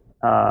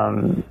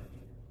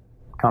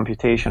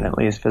computation, at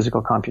least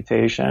physical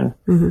computation.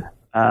 Mm-hmm.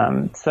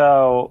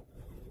 So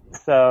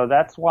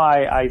that's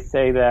why I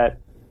say that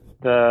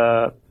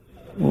the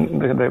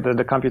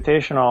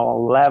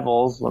computational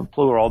levels,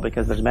 plural,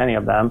 because there's many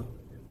of them,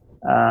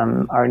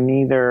 are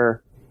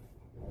neither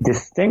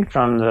distinct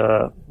from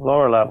the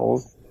lower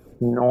levels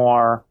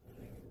nor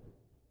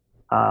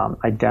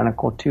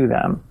identical to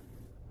them.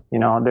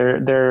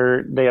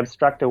 They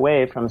abstract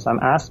away from some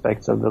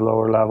aspects of the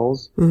lower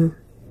levels. Mm-hmm.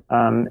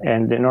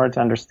 And in order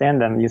to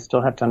understand them, you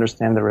still have to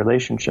understand the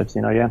relationships.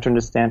 You have to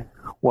understand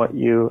what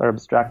you are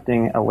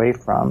abstracting away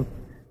from.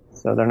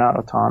 So they're not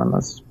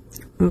autonomous.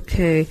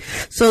 Okay.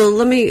 So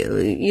let me,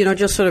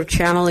 just sort of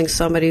channeling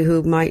somebody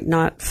who might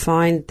not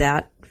find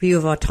that view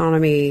of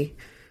autonomy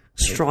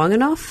strong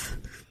enough.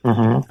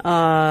 Mm-hmm.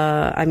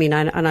 I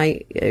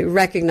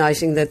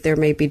recognizing that there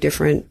may be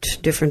different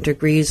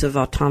degrees of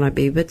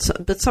autonomy, but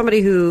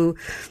somebody who,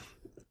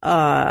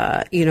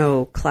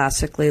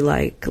 classically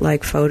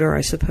like Fodor,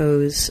 I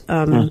suppose,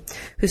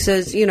 who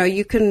says,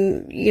 you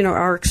can,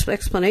 our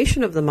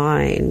explanation of the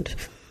mind,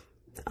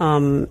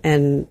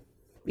 and,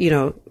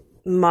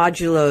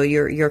 modulo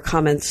your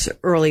comments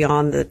early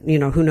on that,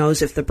 who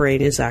knows if the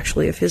brain is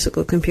actually a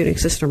physical computing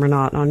system or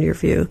not, on your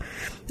view.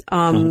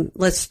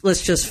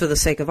 Let's just, for the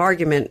sake of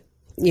argument,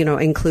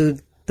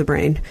 include the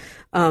brain.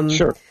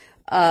 Sure.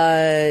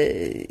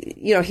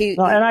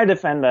 And I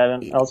defend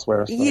that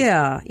elsewhere. So.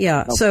 Yeah.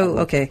 No so,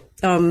 okay.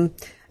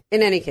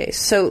 In any case,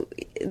 so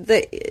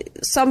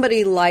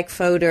somebody like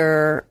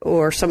Fodor,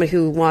 or somebody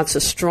who wants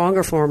a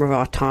stronger form of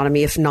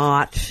autonomy, if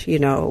not,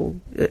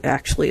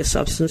 actually a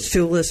substance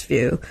dualist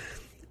view,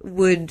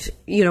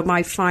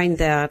 might find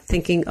that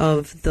thinking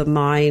of the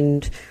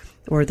mind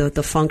or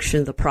the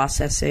function, the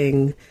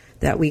processing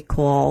that we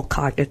call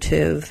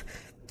cognitive,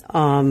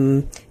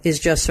 is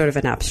just sort of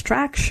an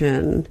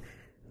abstraction,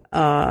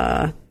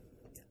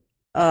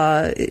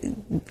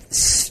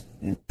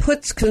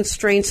 puts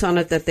constraints on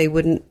it that they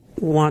wouldn't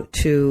want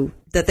to,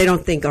 that they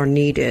don't think are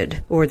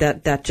needed, or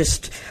that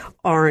just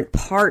aren't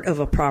part of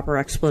a proper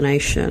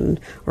explanation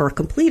or a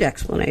complete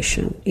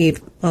explanation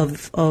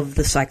of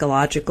the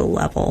psychological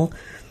level.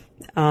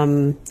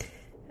 And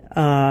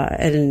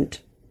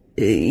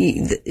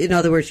in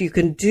other words, you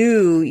can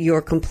do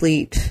your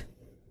complete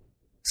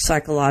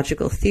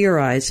psychological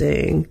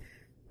theorizing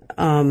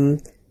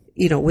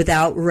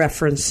without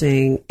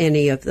referencing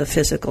any of the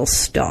physical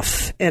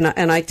stuff. And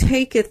I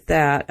take it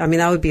that,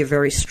 that would be a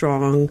very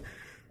strong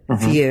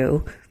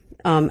view.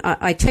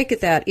 I take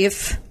it that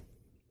if,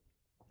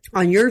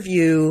 on your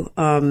view,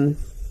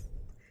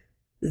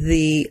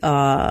 the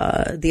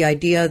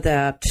idea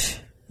that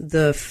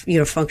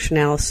the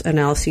functional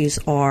analyses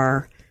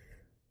are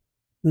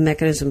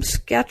mechanism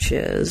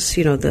sketches,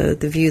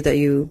 the view that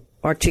you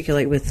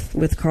articulate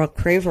with Carl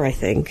Craver, I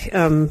think,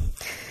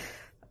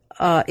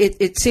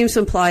 it seems to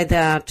imply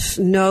that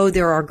no,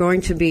 there are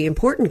going to be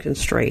important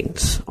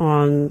constraints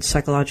on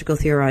psychological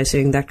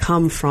theorizing that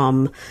come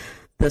from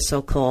the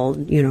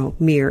so-called,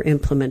 mere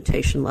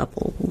implementation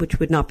level, which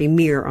would not be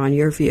mere on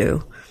your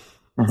view.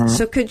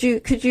 So could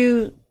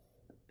you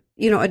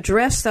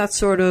address that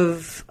sort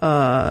of,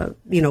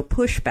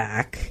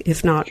 pushback,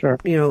 if not, Sure.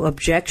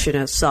 Objection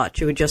as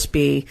such? It would just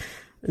be,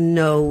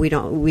 no,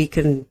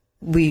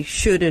 we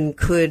should and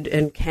could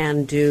and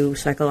can do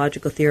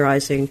psychological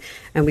theorizing,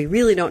 and we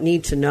really don't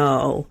need to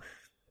know,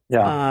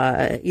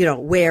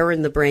 where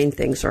in the brain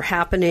things are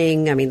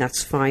happening.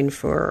 That's fine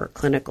for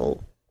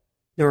clinical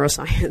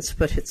neuroscience,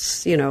 but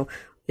it's,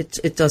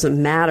 it doesn't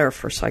matter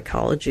for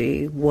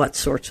psychology what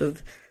sorts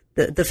of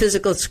the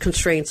physical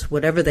constraints,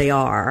 whatever they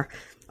are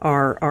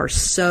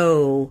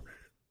so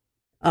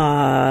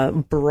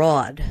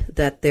broad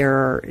that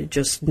they're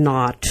just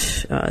not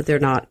they're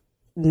not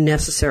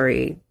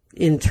necessary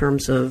in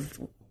terms of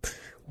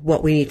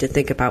what we need to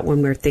think about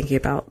when we're thinking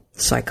about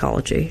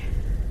psychology.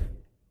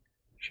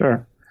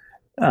 Sure.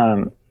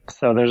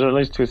 So there's at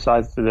least two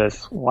sides to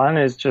this. One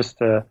is just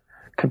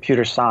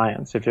computer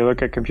science. If you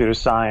look at computer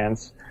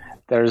science,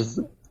 there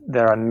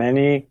are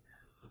many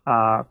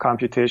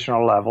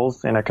computational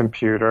levels in a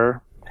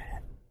computer,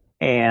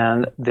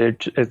 and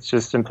it's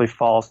just simply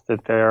false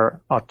that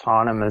they're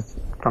autonomous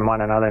from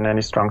one another in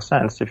any strong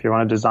sense. If you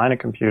want to design a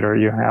computer,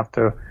 you have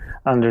to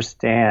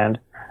understand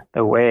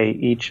the way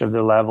each of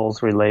the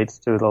levels relates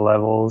to the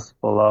levels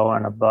below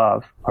and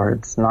above, or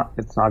it's not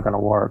going to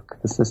work.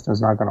 The system's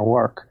not going to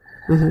work.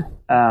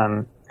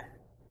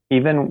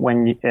 Even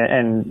when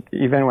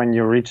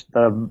you reach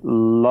the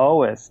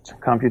lowest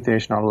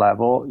computational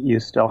level, you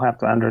still have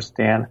to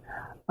understand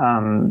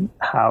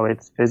how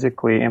it's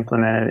physically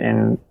implemented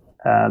in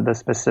the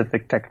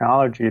specific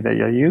technology that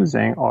you're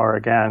using, or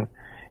again,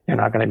 you're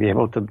not going to be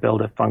able to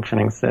build a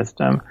functioning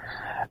system.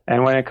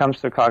 And when it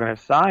comes to cognitive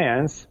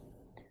science,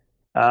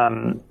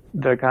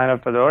 the kind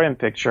of Fedorian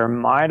picture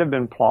might have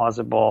been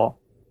plausible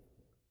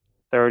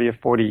 30 or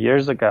 40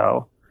 years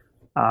ago,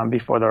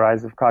 before the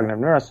rise of cognitive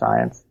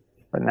neuroscience.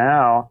 But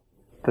now,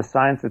 the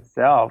science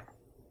itself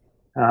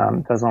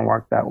doesn't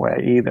work that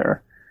way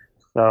either.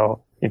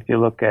 So if you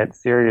look at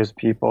serious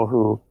people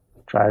who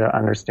try to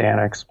understand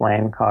or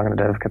explain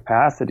cognitive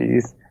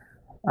capacities,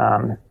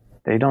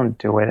 they don't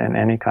do it in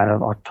any kind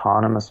of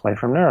autonomous way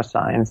from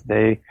neuroscience.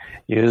 They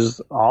use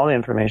all the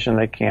information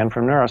they can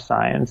from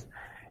neuroscience.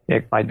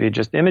 It might be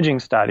just imaging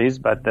studies,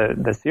 but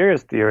the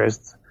serious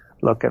theorists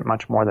look at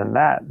much more than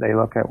that. They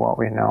look at what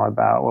we know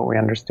about, what we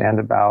understand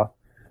about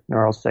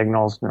neural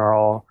signals,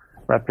 neural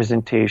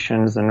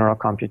representations, and neural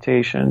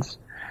computations.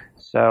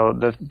 So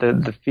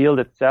the field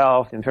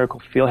itself, the empirical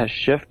field, has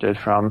shifted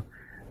from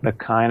the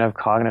kind of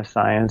cognitive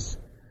science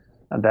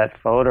that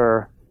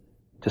Fodor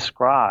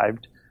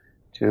described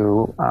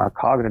to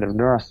cognitive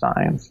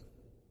neuroscience,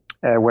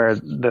 where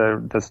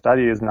the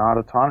study is not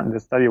autonomous. The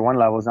study at one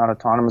level is not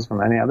autonomous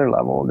from any other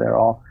level. They're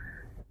all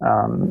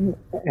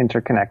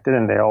interconnected,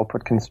 and they all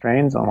put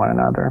constraints on one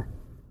another.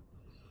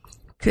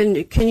 Can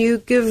you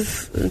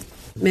give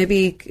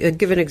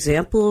an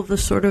example of a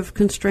sort of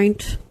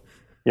constraint?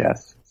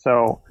 Yes.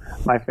 So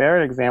my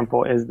favorite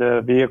example is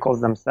the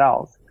vehicles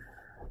themselves.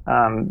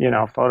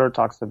 Fodor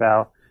talks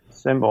about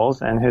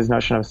symbols, and his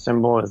notion of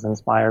symbol is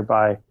inspired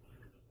by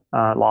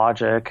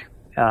logic,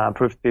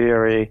 proof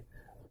theory,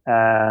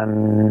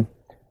 and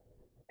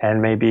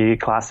maybe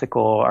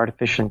classical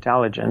artificial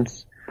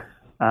intelligence.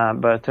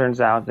 But it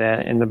turns out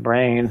that in the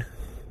brain,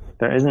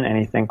 there isn't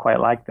anything quite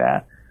like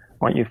that.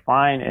 What you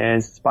find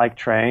is spike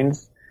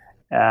trains,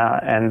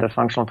 and the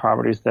functional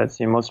properties that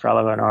seem most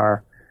relevant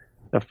are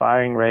the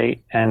firing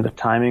rate and the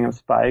timing of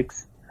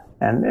spikes.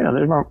 And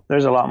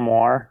there's a lot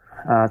more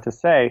to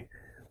say,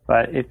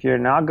 but if you're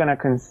not going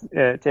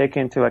to take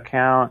into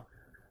account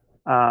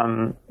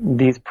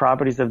these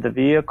properties of the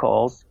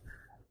vehicles,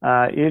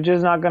 you're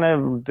just not going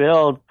to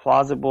build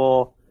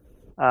plausible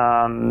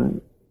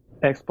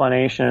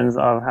explanations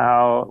of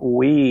how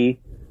we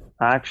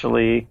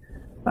actually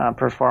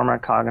perform our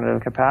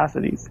cognitive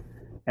capacities.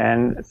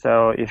 And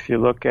so if you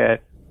look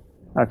at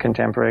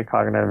contemporary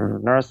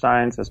cognitive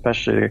neuroscience,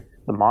 especially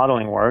the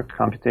modeling work,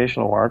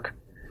 computational work,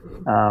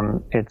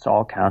 it's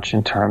all couched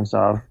in terms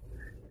of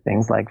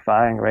things like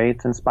firing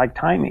rates and spike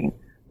timing.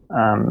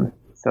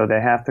 So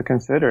they have to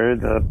consider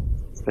the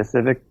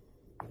specific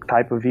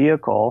type of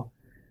vehicle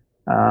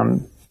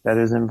that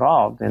is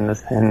involved in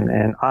this,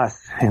 in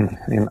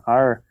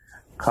our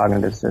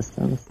cognitive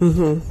systems.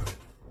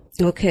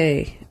 Mm-hmm.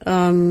 Okay.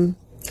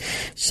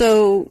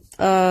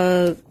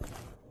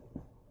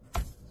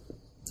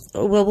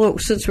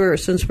 since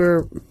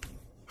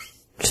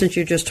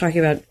you're just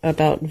talking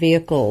about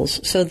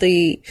vehicles, so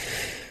the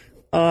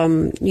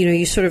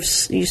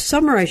you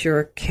summarize your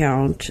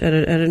account at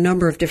a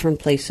number of different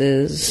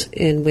places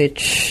in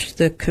which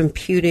the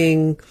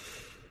computing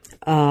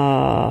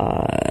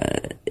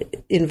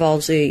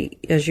involves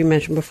as you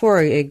mentioned before,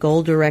 a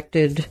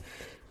goal-directed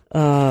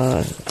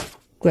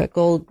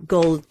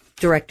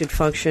goal-directed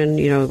function.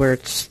 Where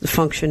the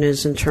function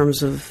is in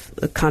terms of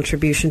a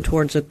contribution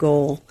towards a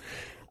goal,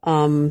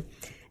 and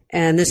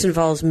this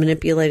involves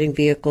manipulating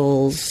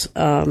vehicles.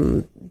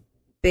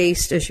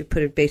 Based, as you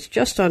put it, based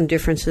just on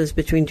differences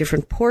between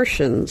different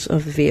portions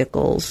of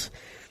vehicles,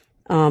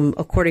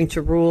 according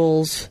to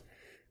rules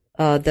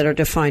that are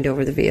defined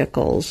over the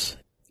vehicles.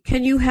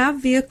 Can you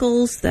have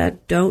vehicles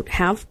that don't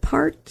have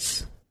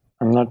parts?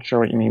 I'm not sure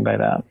what you mean by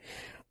that.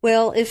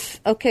 Well,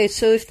 if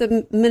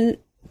the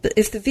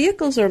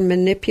vehicles are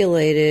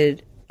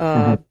manipulated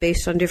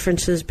based on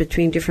differences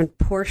between different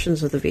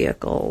portions of the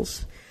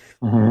vehicles,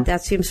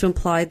 that seems to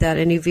imply that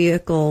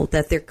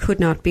that there could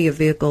not be a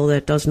vehicle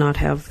that does not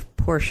have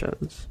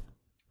portions.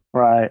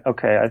 Right.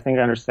 Okay. I think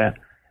I understand.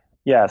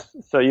 Yes.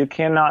 So you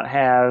cannot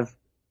have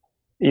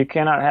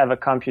a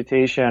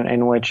computation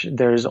in which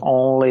there's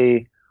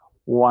only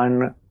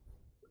one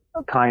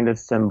kind of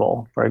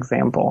symbol, for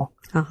example.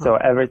 So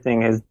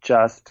everything is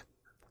just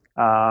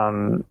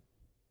a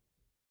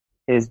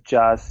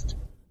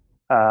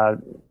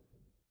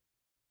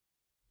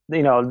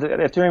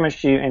Turing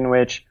machine in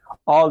which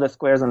all the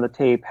squares on the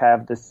tape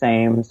have the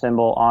same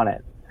symbol on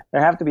it.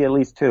 There have to be at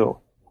least two.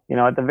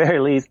 At the very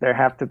least, there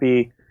have to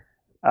be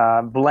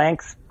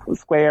blank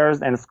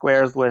squares and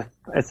squares with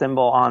a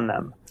symbol on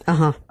them.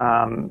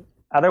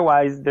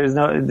 Otherwise,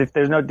 if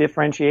there's no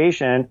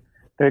differentiation,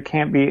 there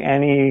can't be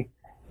any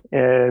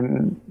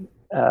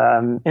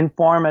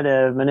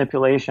informative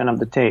manipulation of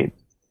the tape.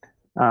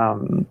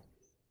 So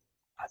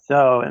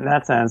in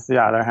that sense,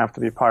 there have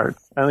to be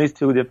parts, at least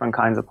two different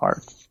kinds of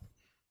parts.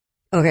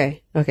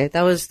 Okay.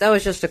 That was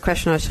just a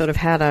question I sort of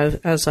had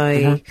as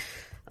I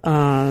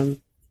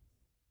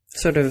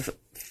sort of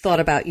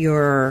thought about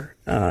your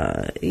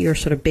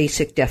sort of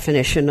basic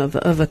definition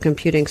of a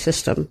computing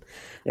system.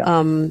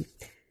 Yeah.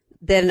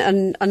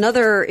 Then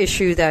another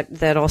issue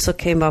that also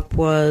came up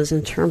was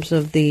in terms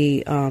of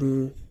the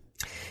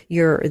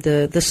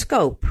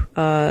scope.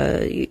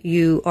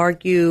 You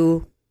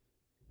argue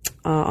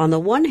on the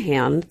one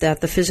hand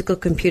that the physical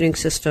computing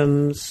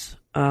systems.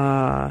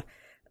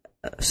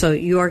 So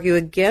you argue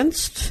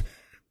against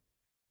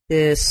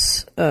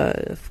this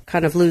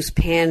kind of loose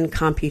pan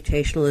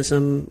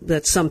computationalism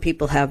that some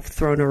people have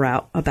thrown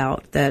around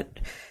about that,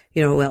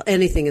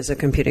 anything is a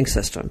computing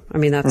system. I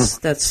mean,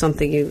 that's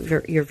something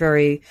you're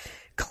very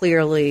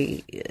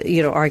clearly,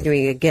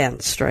 arguing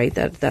against, right?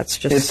 That's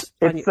just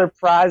it's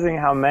surprising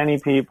how many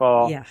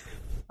people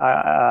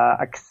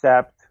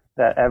accept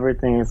that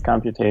everything is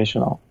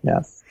computational.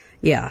 Yes.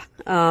 Yeah.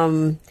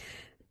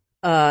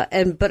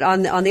 But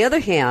on the other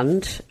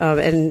hand,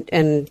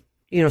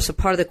 so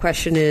part of the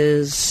question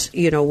is,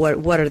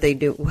 what are they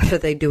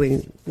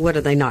doing? What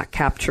are they not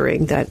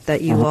capturing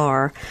that you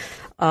are?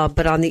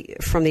 But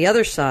from the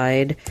other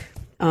side,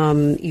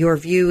 your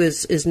view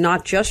is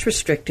not just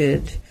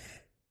restricted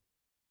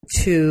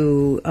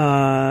to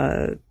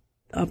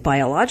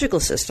biological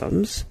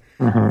systems,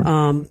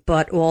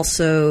 but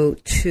also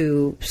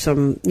to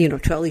some, to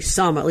at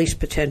least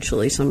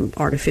potentially some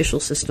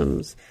artificial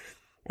systems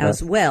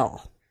as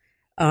well.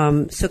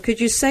 So could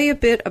you say a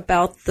bit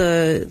about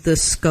the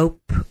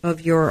scope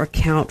of your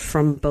account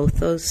from both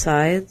those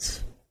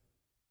sides?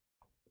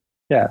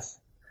 Yes.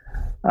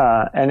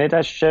 And it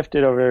has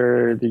shifted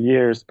over the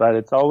years, but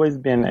it's always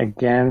been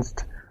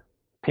against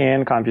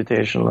pan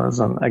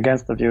computationalism,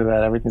 against the view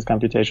that everything's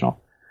computational.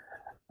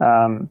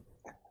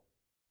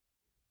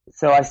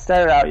 So I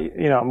started out,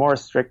 more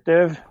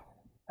restrictive,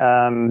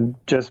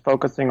 just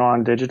focusing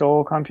on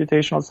digital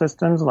computational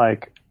systems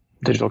like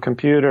digital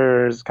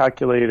computers,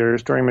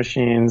 calculators, Turing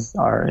machines,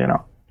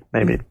 or,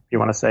 maybe you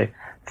want to say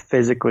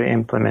physically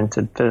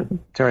implemented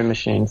Turing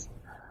machines.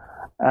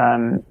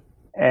 And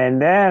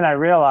then I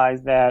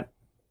realized that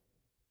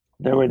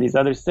there were these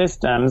other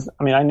systems.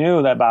 I mean, I knew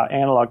about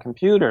analog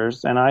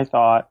computers, and I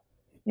thought,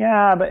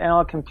 but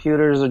analog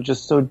computers are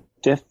just so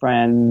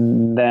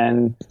different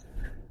than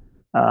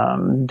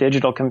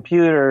digital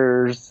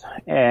computers,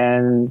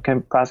 and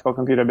classical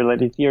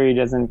computability theory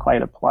doesn't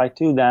quite apply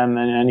to them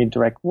in any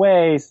direct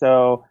way.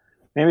 So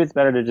maybe it's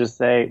better to just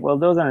say, well,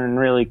 those aren't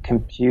really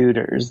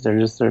computers. They're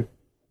just sort of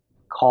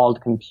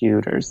called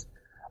computers.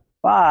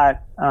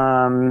 But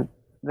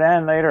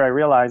then later I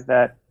realized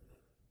that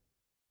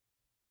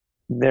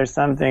there's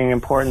something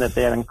important that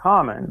they have in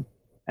common.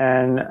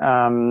 And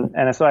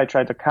so I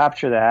tried to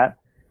capture that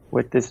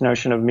with this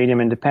notion of medium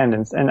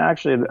independence. And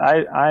actually,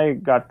 I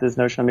got this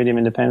notion of medium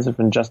independence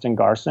from Justin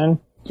Garson.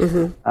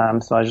 So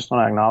I just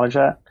want to acknowledge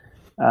that.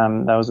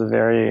 That was a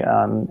very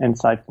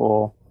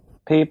insightful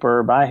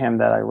paper by him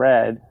that I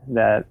read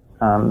that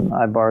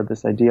I borrowed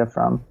this idea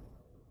from.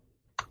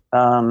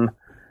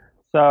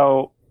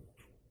 So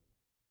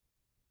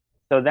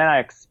So then I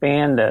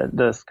expanded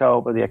the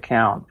scope of the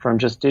account from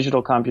just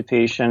digital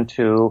computation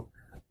to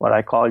what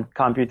I call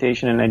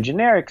computation in a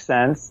generic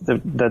sense,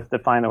 that's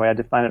defined the way I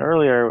defined it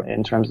earlier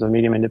in terms of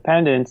medium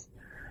independence.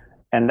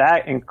 And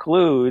that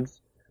includes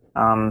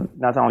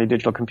not only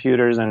digital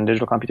computers and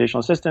digital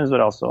computational systems, but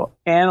also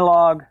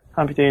analog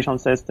computational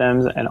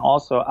systems and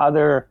also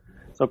other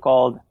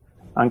so-called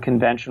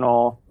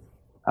unconventional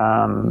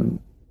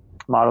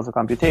models of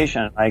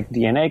computation, like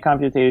DNA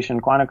computation,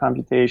 quantum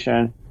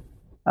computation.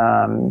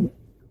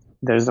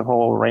 There's a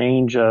whole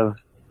range of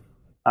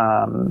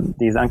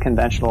these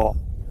unconventional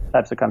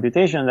types of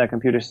computation that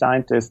computer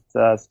scientists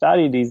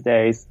study these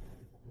days,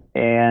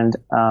 and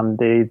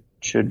they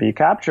should be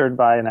captured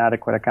by an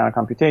adequate account of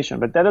computation.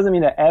 But that doesn't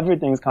mean that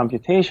everything's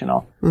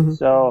computational. Mm-hmm.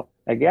 So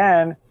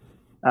again,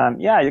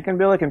 you can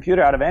build a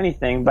computer out of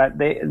anything, but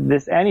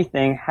this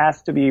anything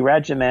has to be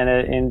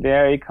regimented in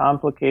very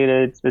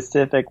complicated,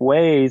 specific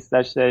ways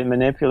such that it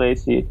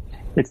manipulates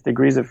its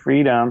degrees of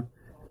freedom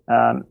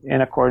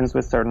in accordance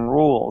with certain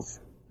rules.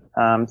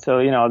 So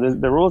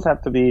the rules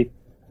have to be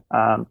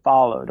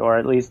followed, or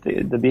at least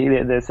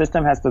the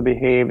system has to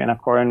behave in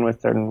accordance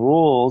with certain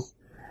rules,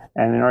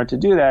 and in order to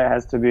do that, it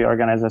has to be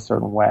organized a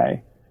certain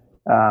way.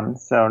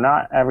 So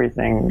not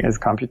everything is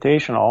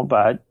computational,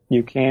 but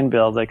you can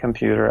build a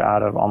computer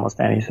out of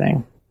almost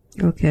anything.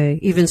 Okay,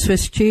 even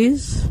Swiss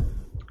cheese?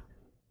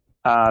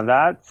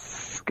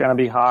 That's going to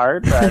be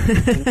hard,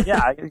 but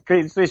yeah,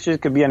 Swiss cheese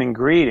could be an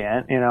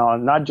ingredient,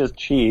 not just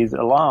cheese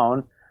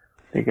alone,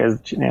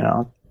 because,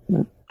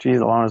 cheese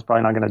alone is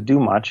probably not going to do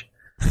much.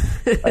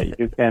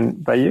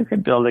 But you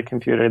could build a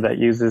computer that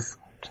uses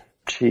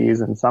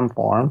cheese in some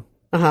form.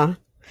 Uh-huh.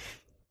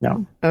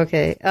 No.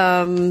 Okay.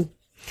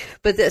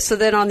 So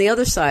then on the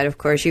other side, of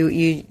course,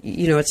 you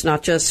it's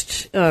not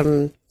just,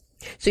 so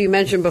you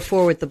mentioned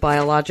before with the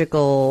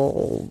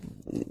biological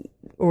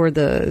or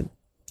the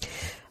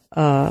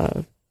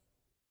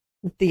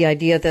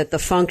idea that the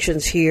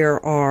functions here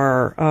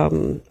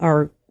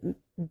are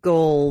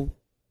goal,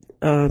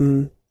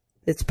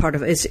 it's part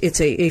of,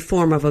 it's a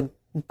form of a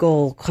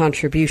goal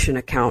contribution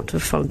account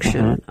of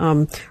function,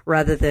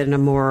 rather than a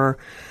more,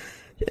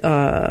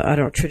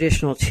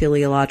 traditional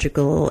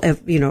teleological,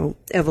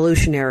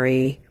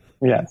 evolutionary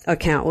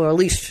account, or at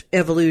least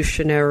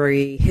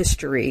evolutionary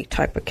history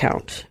type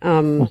account.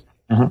 And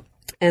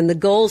the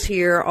goals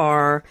here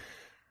are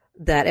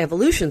that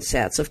evolution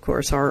sets, of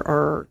course,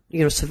 are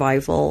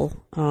survival,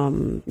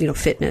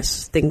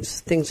 fitness,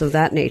 things of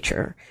that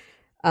nature.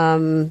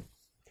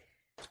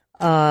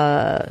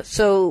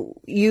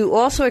 So you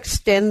also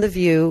extend the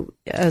view,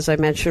 as I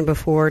mentioned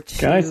before.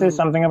 Can I say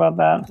something about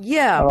that?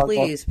 Yeah,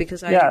 please,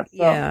 because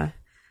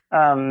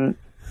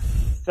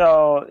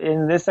So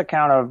in this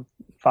account of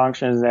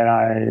functions that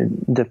I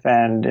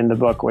defend in the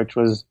book, which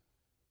was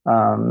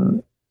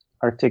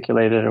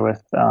articulated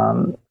with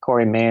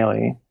Corey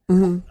Maley,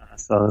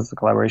 so this is a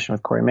collaboration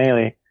with Corey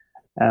Maley,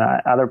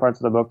 and other parts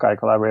of the book I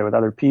collaborate with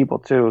other people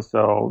too.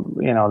 So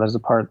there's a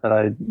part that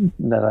I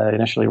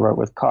initially wrote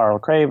with Carl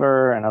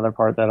Craver, and another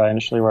part that I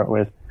initially wrote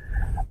with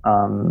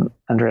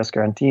Andrea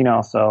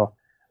Scarantino. So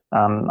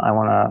I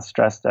want to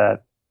stress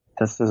that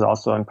this is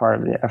also in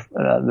part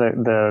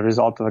the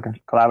result of the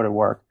collaborative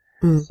work.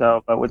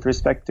 So, but with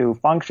respect to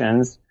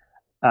functions,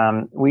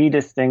 we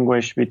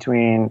distinguish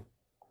between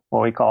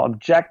what we call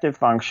objective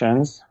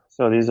functions.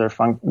 So these are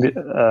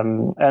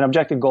and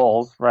objective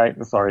goals, right?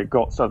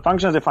 Goals. So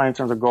functions defined in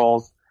terms of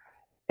goals,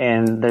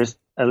 and there's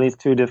at least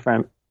two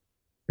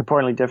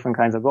importantly different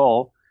kinds of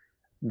goal.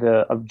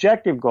 The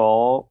objective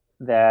goal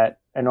that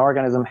an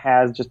organism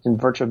has just in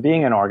virtue of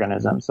being an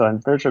organism. So in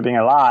virtue of being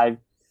alive,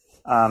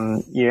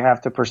 you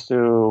have to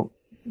pursue,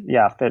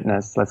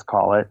 fitness, let's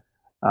call it.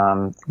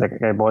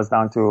 It boils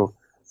down to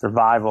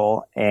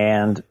survival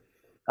and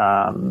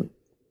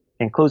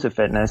inclusive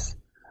fitness.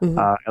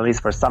 At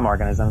least for some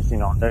organisms,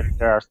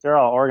 there are still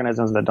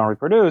organisms that don't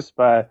reproduce,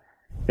 but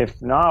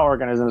if not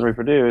organisms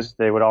reproduce,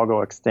 they would all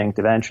go extinct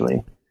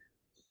eventually.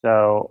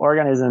 So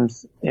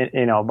organisms,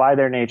 by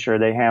their nature,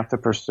 they have to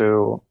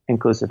pursue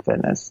inclusive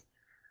fitness.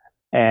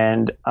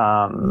 And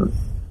so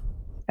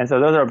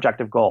those are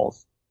objective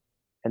goals.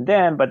 But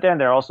then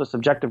there are also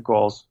subjective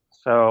goals.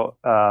 So,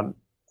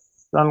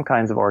 some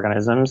kinds of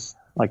organisms,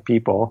 like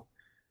people,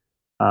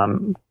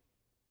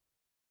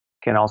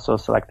 can also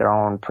select their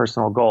own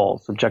personal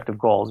goals, subjective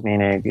goals,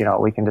 meaning,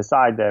 we can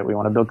decide that we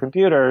want to build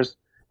computers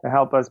to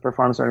help us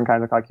perform certain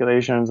kinds of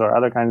calculations or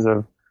other kinds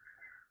of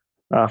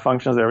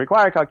functions that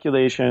require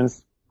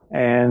calculations,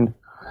 and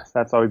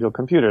that's how we build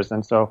computers.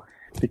 And so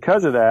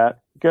because of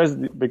that,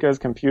 because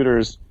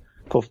computers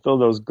fulfill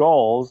those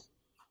goals,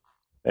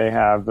 they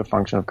have the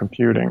function of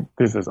computing.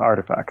 This is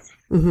artifacts.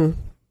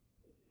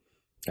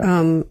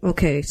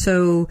 Okay,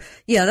 so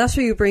that's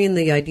where you bring in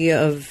the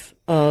idea of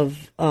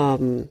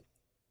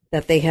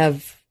that they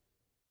have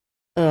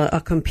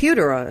a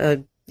computer,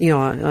 a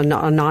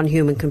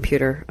non-human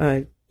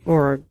computer,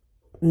 or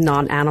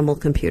non-animal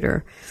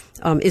computer,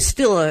 is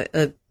still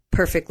a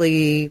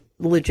perfectly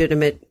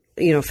legitimate,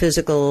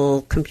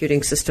 physical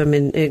computing system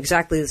in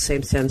exactly the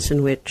same sense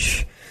in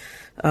which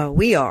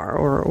we are,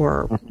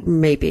 or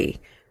maybe.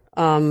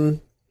 But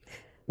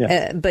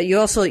you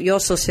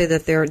also say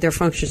that their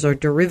functions are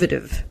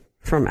derivative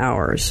from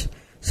ours.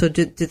 So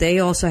do they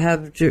also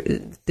have do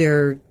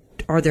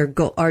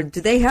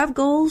they have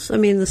goals? I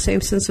mean, in the same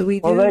sense that we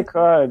do. Well, they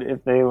could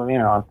if they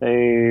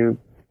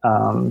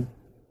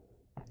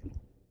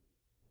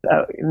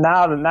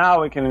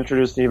now we can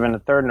introduce even a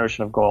third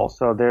notion of goals.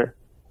 So there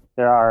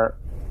are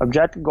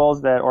objective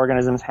goals that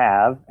organisms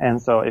have,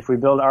 and so if we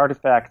build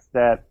artifacts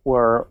that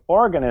were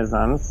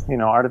organisms,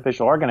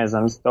 artificial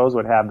organisms, those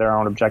would have their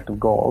own objective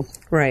goals.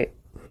 Right.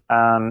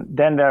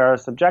 Then there are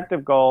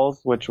subjective goals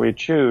which we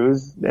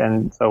choose,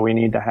 and so we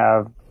need to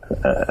have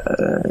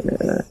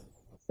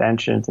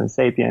sentience and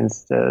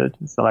sapience to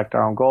select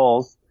our own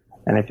goals.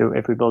 And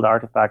if we build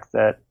artifacts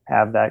that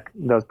have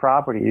those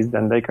properties,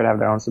 then they could have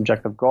their own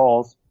subjective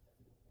goals.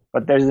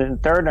 But there's a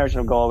third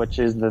notion of goal, which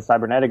is the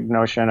cybernetic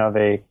notion of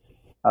a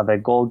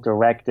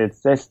goal-directed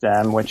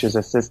system, which is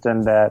a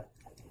system that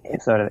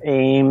sort of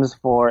aims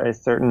for a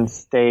certain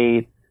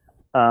state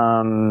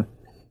and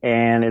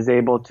is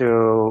able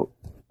to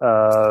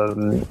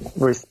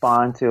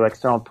respond to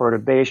external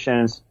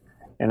perturbations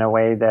in a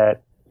way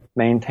that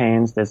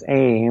maintains this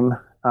aim.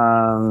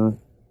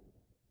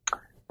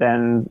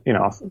 Then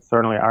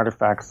certainly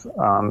artifacts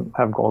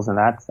have goals in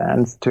that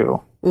sense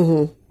too.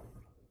 Mm-hmm.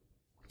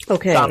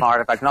 Okay. Some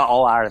artifacts, not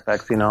all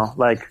artifacts,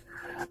 like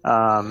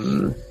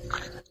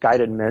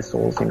guided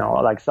missiles,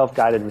 like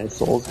self-guided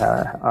missiles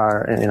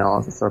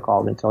are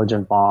so-called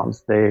intelligent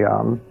bombs.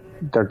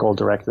 They're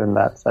goal-directed in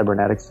that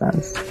cybernetic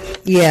sense.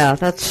 Yeah,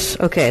 that's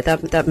okay.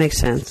 That makes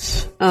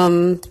sense.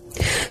 So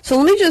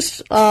let me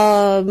just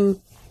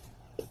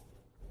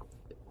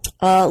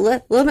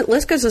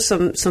let's go to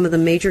some of the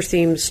major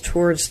themes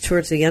towards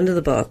the end of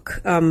the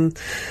book.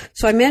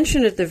 So I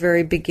mentioned at the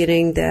very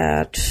beginning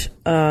that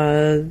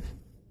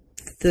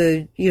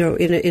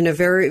in a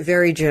very,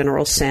 very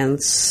general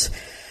sense,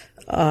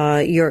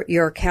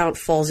 your account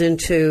falls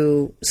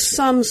into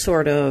some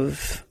sort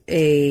of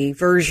a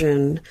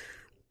version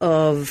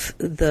of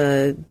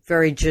the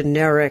very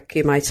generic,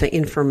 you might say,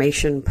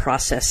 information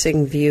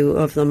processing view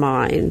of the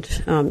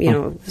mind.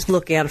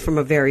 Looking at it from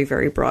a very,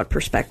 very broad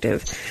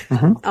perspective.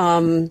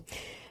 Mm-hmm.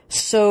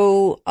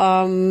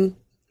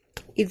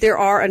 There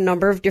are a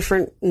number of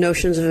different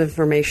notions of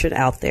information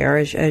out there,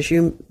 as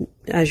you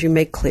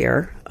make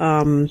clear.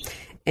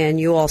 And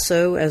you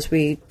also, as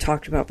we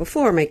talked about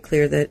before, make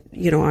clear that,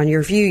 on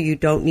your view, you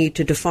don't need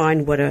to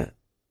define what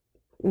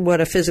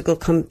a physical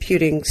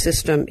computing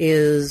system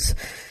is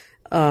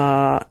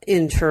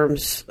in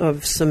terms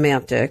of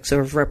semantics or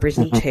of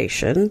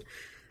representation.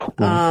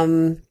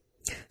 Mm-hmm.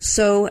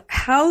 So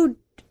how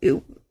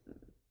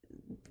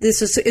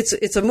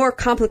it's a more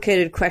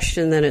complicated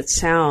question than it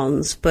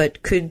sounds,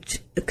 but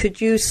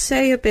could you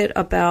say a bit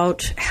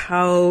about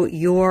how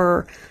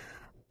your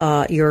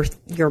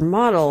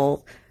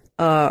model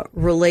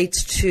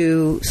relates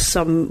to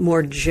some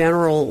more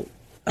general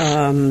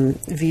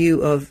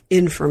view of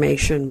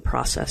information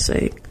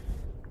processing?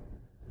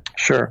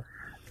 Sure.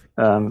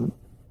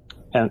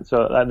 And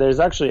so there's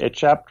actually a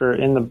chapter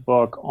in the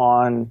book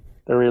on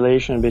the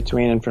relation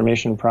between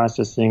information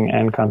processing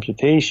and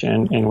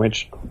computation, in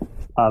which,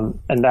 and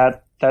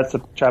that's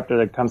a chapter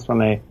that comes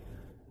from a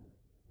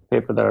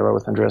paper that I wrote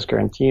with Andreas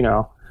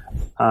Garantino.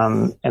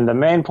 And the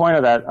main point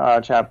of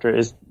that chapter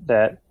is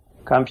that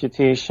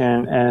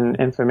computation and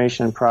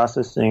information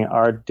processing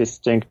are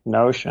distinct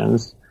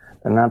notions.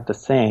 They're not the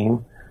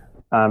same,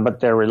 but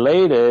they're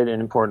related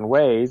in important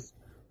ways.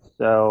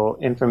 So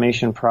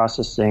information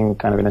processing,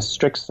 kind of in a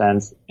strict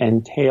sense,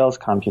 entails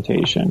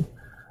computation.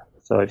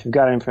 So if you've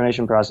got an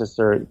information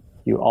processor,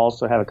 you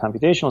also have a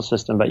computational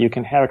system, but you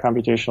can have a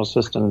computational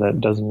system that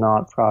does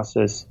not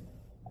process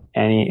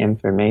any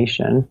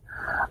information.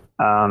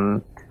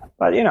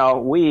 But,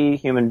 we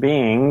human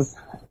beings,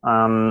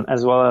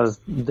 as well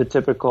as the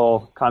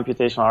typical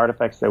computational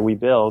artifacts that we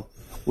build,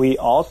 we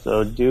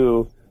also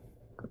do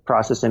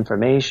process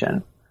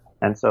information.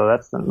 And so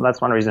that's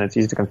one reason it's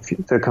easy to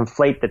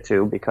conflate the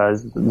two,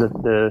 because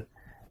the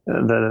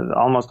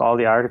almost all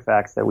the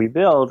artifacts that we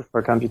build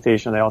for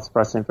computation, they also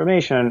process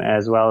information,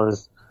 as well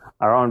as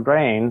our own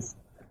brains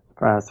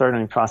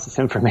certainly process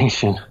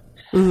information.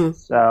 Mm-hmm.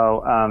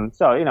 So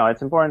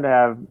it's important to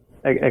have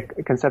a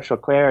conceptual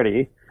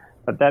clarity.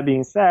 But that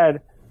being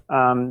said,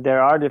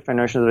 there are different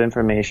notions of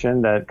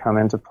information that come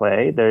into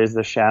play. There is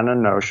the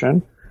Shannon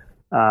notion,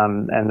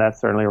 and that's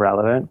certainly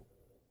relevant.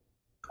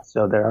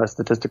 So there are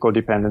statistical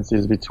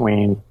dependencies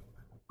between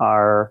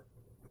our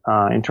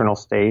internal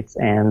states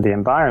and the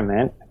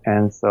environment,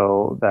 and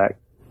so that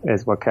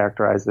is what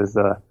characterizes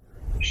the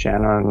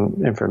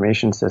Shannon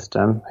information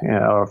system,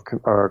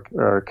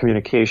 or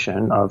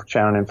communication of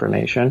Shannon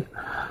information.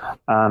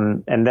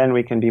 And then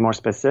we can be more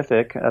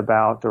specific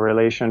about the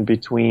relation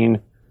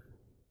between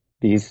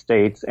these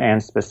states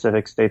and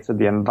specific states of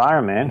the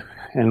environment.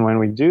 And when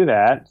we do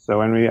that, so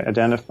when we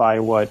identify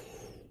what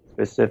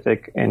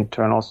specific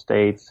internal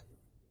states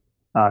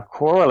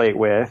correlate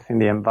with in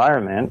the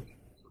environment,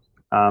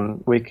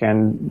 we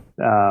can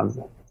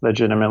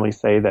legitimately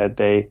say that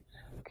they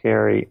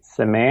carry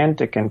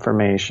semantic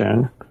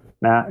information.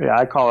 Now,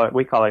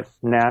 we call it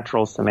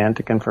natural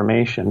semantic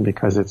information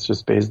because it's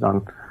just based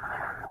on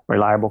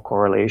reliable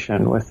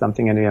correlation with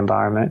something in the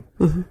environment.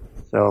 Mm-hmm.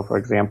 So, for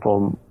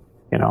example,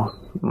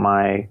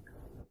 my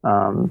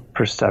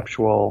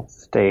perceptual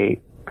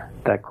state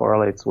that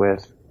correlates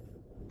with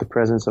the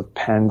presence of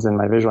pens in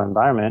my visual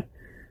environment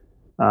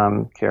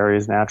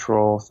carries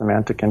natural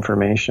semantic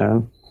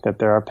information that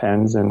there are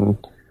pens in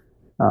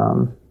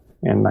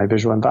my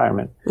visual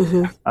environment.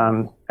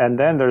 Mm-hmm. And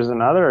then there's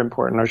another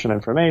important notion of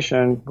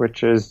information,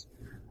 which is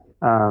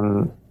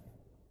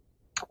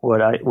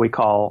what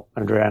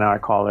Andrea and I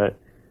call it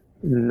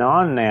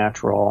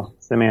non-natural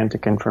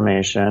semantic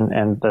information.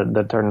 And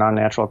the term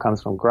non-natural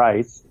comes from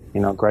Grice.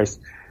 Grice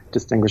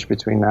distinguished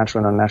between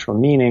natural and unnatural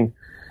meaning.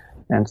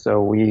 And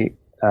so we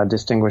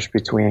distinguish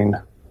between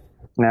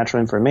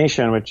natural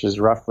information, which is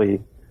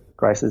roughly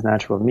Grice's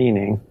natural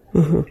meaning,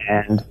 mm-hmm.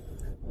 and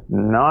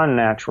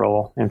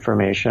non-natural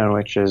information,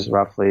 which is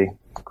roughly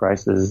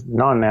Grice's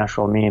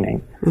non-natural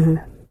meaning. Mm-hmm.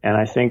 And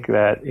I think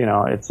that,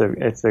 it's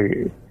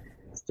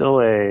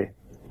still a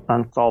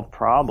unsolved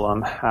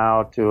problem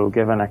how to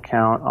give an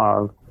account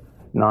of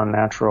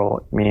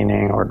non-natural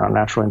meaning or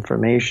non-natural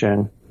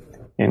information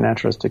in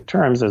naturalistic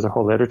terms. There's a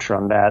whole literature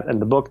on that,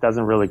 and the book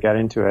doesn't really get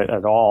into it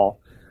at all.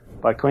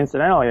 But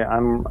coincidentally,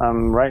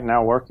 I'm right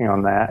now working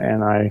on that,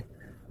 and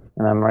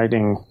I'm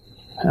writing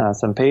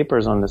some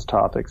papers on this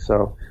topic.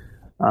 So,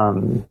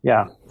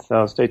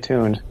 so stay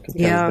tuned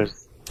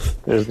because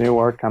there's new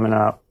work coming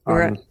up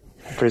on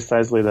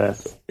precisely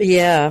this.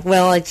 Yeah,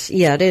 well, it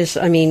is.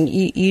 I mean,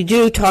 you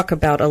do talk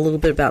about a little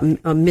bit about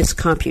a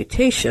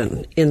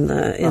miscomputation in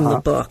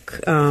the book.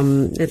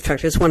 In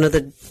fact, it's one of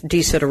the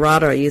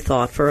desiderata you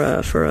thought for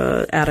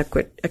a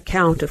adequate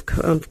account of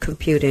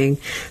computing,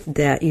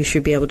 that you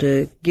should be able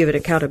to give an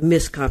account of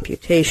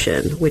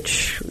miscomputation,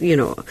 which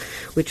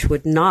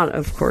would not,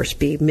 of course,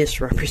 be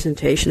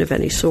misrepresentation of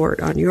any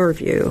sort on your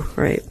view,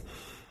 right?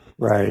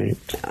 Right.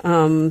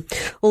 Well,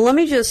 let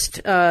me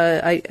just.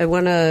 I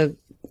want to.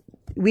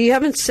 We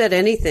haven't said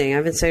anything. I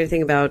haven't said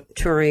anything about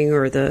Turing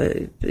or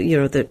the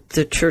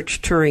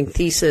Church Turing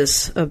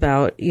thesis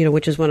about,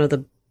 which is one of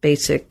the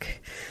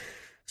basic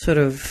sort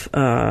of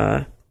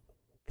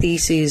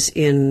theses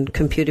in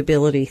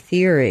computability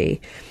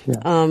theory.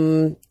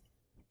 Yeah.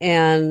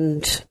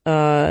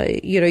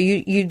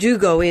 You do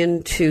go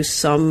into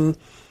some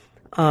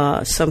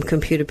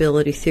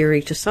computability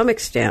theory to some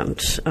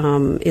extent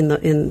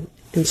in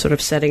sort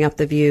of setting up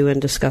the view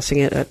and discussing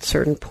it at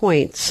certain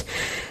points.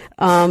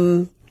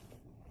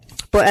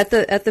 But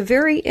at the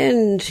very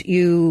end,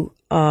 you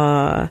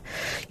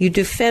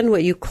defend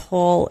what you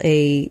call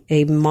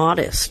a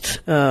modest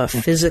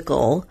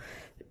physical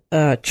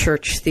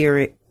church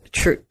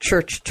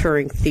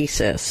Turing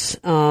thesis,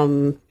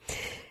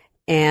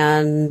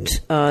 and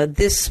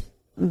this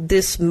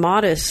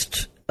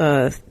modest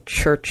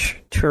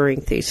church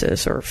Turing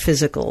thesis or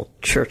physical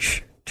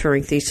church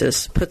Turing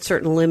thesis puts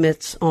certain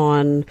limits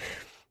on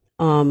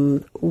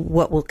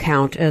what will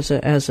count as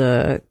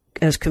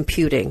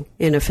computing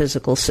in a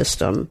physical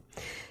system.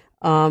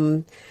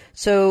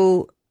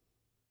 So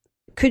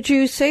could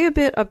you say a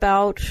bit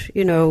about,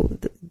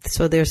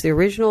 so there's the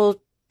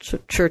original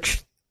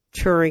church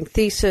Turing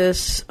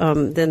thesis,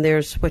 then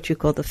there's what you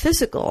call the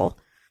physical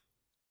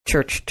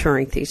church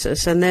Turing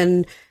thesis, and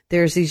then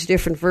there's these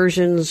different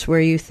versions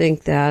where you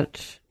think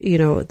that,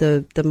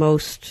 the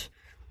most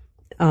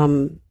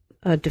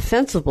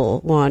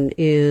defensible one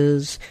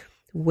is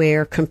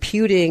where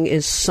computing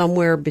is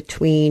somewhere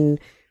between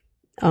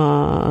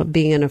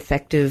being an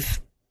effective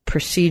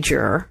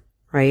procedure,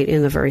 right,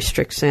 in the very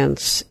strict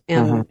sense,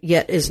 and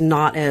yet is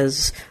not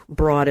as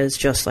broad as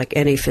just like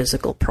any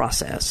physical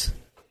process.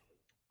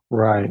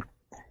 Right.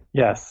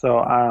 Yes. So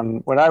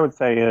what I would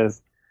say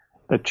is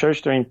the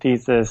church Turing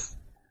thesis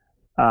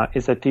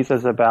is a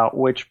thesis about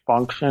which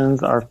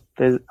functions are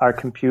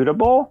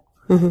computable,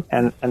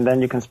 and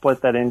then you can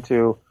split that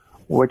into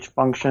which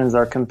functions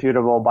are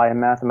computable by a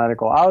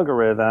mathematical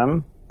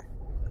algorithm.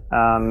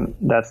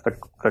 That's the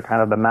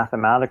kind of the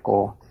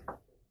mathematical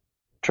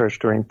church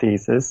Turing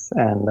thesis,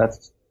 and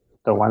that's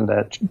the one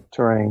that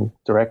Turing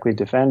directly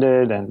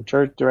defended, and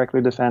Church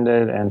directly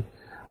defended, and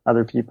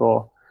other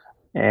people,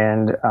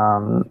 and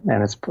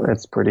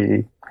it's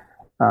pretty,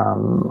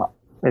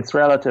 it's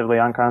relatively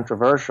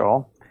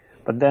uncontroversial.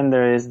 But then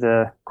there is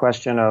the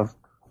question of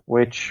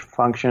which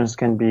functions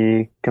can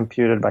be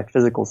computed by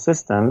physical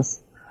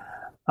systems.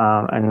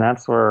 And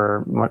that's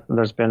where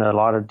there's been a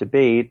lot of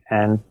debate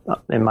and,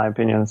 in my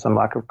opinion, some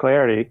lack of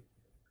clarity.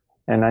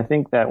 And I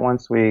think that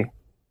once we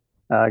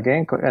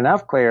gain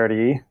enough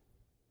clarity,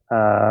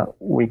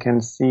 we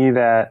can see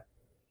that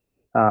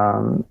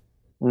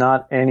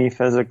not any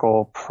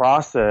physical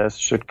process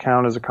should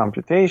count as a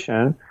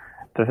computation.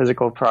 The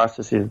physical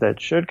processes that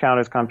should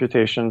count as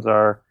computations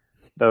are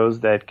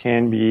those that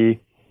can be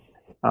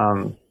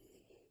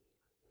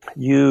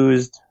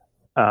used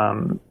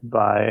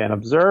by an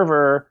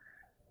observer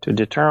to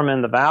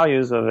determine the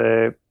values of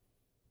a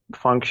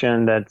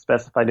function that's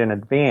specified in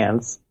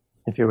advance,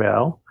 if you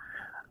will,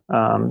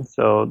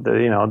 So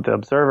the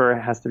observer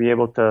has to be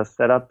able to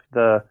set up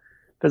the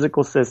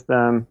physical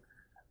system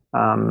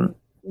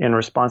in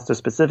response to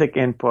specific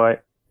input,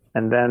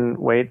 and then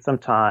wait some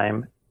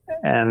time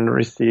and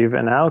receive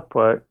an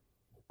output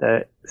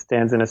that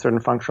stands in a certain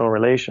functional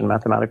relation,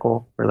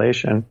 mathematical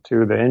relation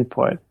to the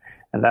input.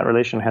 And that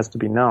relation has to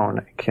be known.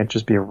 It can't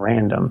just be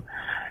random.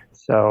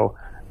 So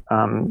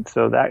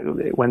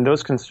that when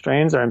those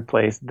constraints are in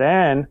place,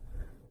 then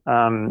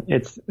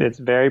it's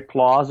very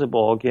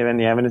plausible, given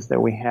the evidence that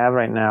we have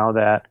right now,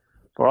 that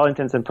for all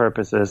intents and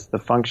purposes, the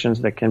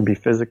functions that can be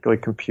physically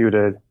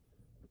computed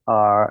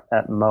are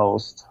at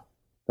most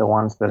the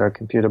ones that are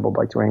computable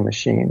by Turing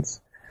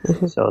machines.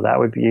 Mm-hmm. So that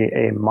would be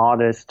a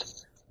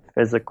modest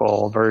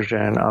physical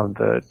version of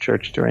the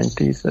Church-Turing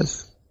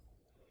thesis.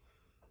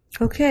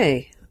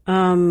 Okay.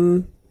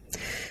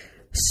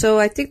 So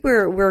I think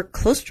we're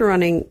close to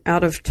running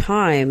out of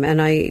time,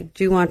 and I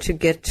do want to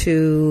get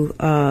to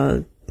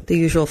the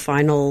usual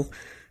final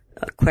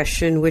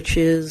question, which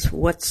is,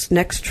 what's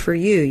next for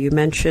you? You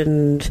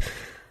mentioned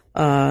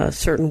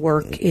certain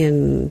work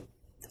in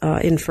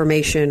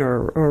information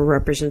or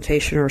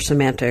representation or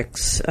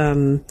semantics.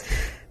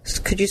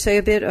 Could you say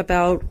a bit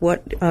about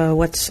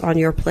what's on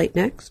your plate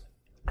next?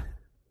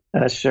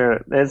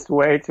 Sure. It's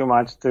way too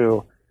much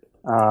to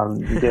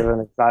give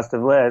an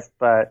exhaustive list,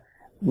 but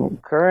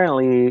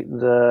currently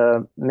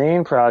the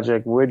main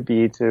project would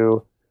be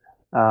to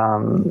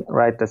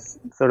write this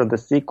sort of the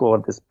sequel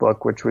of this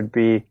book, which would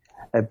be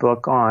a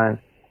book on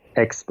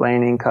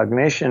explaining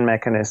cognition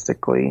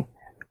mechanistically,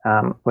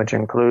 which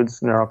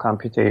includes neural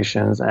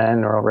computations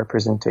and neural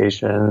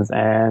representations,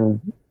 and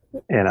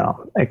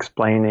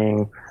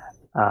explaining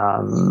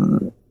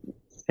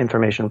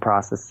information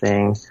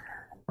processing,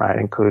 right,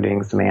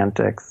 including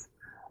semantics,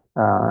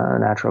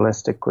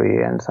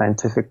 naturalistically and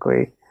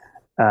scientifically.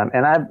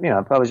 And I've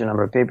published a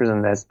number of papers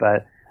on this,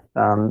 but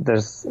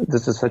this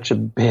is such a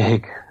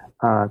big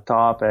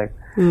topic,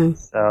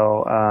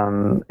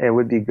 so it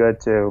would be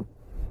good to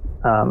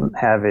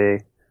have a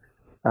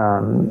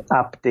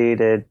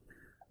updated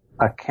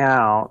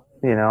account,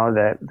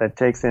 that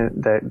takes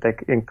in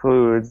that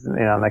includes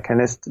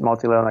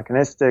multi-level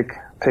mechanistic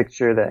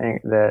picture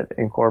that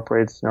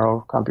incorporates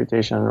neural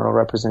computation, neural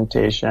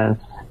representation,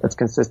 that's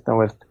consistent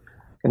with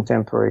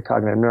contemporary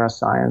cognitive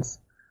neuroscience.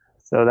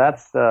 So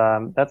that's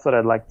what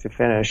I'd like to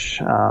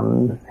finish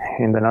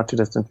in the not too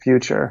distant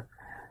future.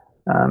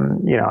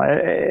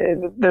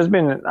 There's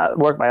been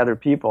work by other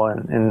people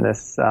in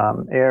this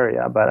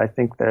area, but I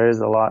think there is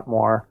a lot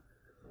more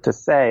to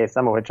say,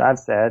 some of which I've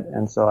said,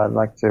 and so I'd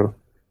like to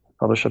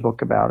publish a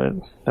book about it.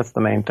 That's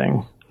the main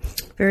thing.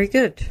 Very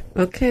good.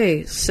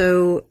 Okay,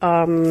 so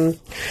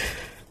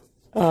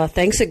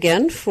thanks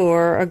again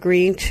for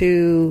agreeing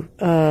to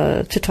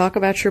talk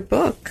about your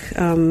book.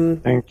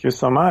 Thank you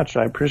so much.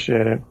 I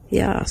appreciate it.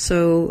 Yeah.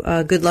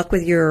 So good luck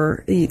with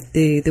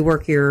the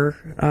work you're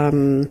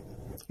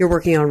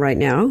working on right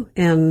now,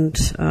 and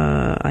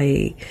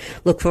I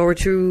look forward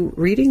to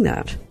reading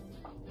that.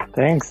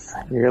 Thanks.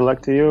 Good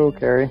luck to you,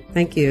 Carrie.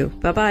 Thank you.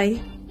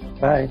 Bye-bye.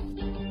 Bye.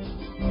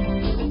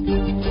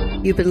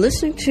 You've been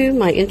listening to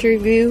my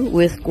interview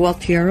with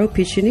Gualtiero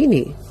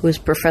Piccinini, who is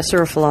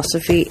professor of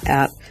philosophy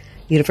at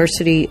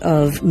University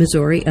of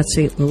Missouri at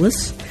St.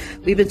 Louis.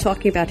 We've been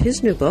talking about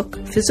his new book,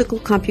 Physical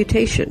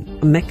Computation,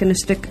 A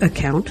Mechanistic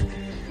Account,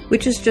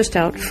 which is just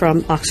out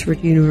from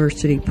Oxford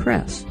University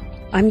Press.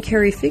 I'm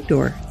Carrie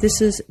Figdor.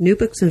 This is New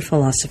Books in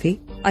Philosophy.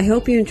 I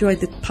hope you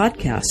enjoyed the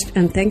podcast,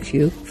 and thank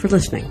you for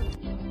listening.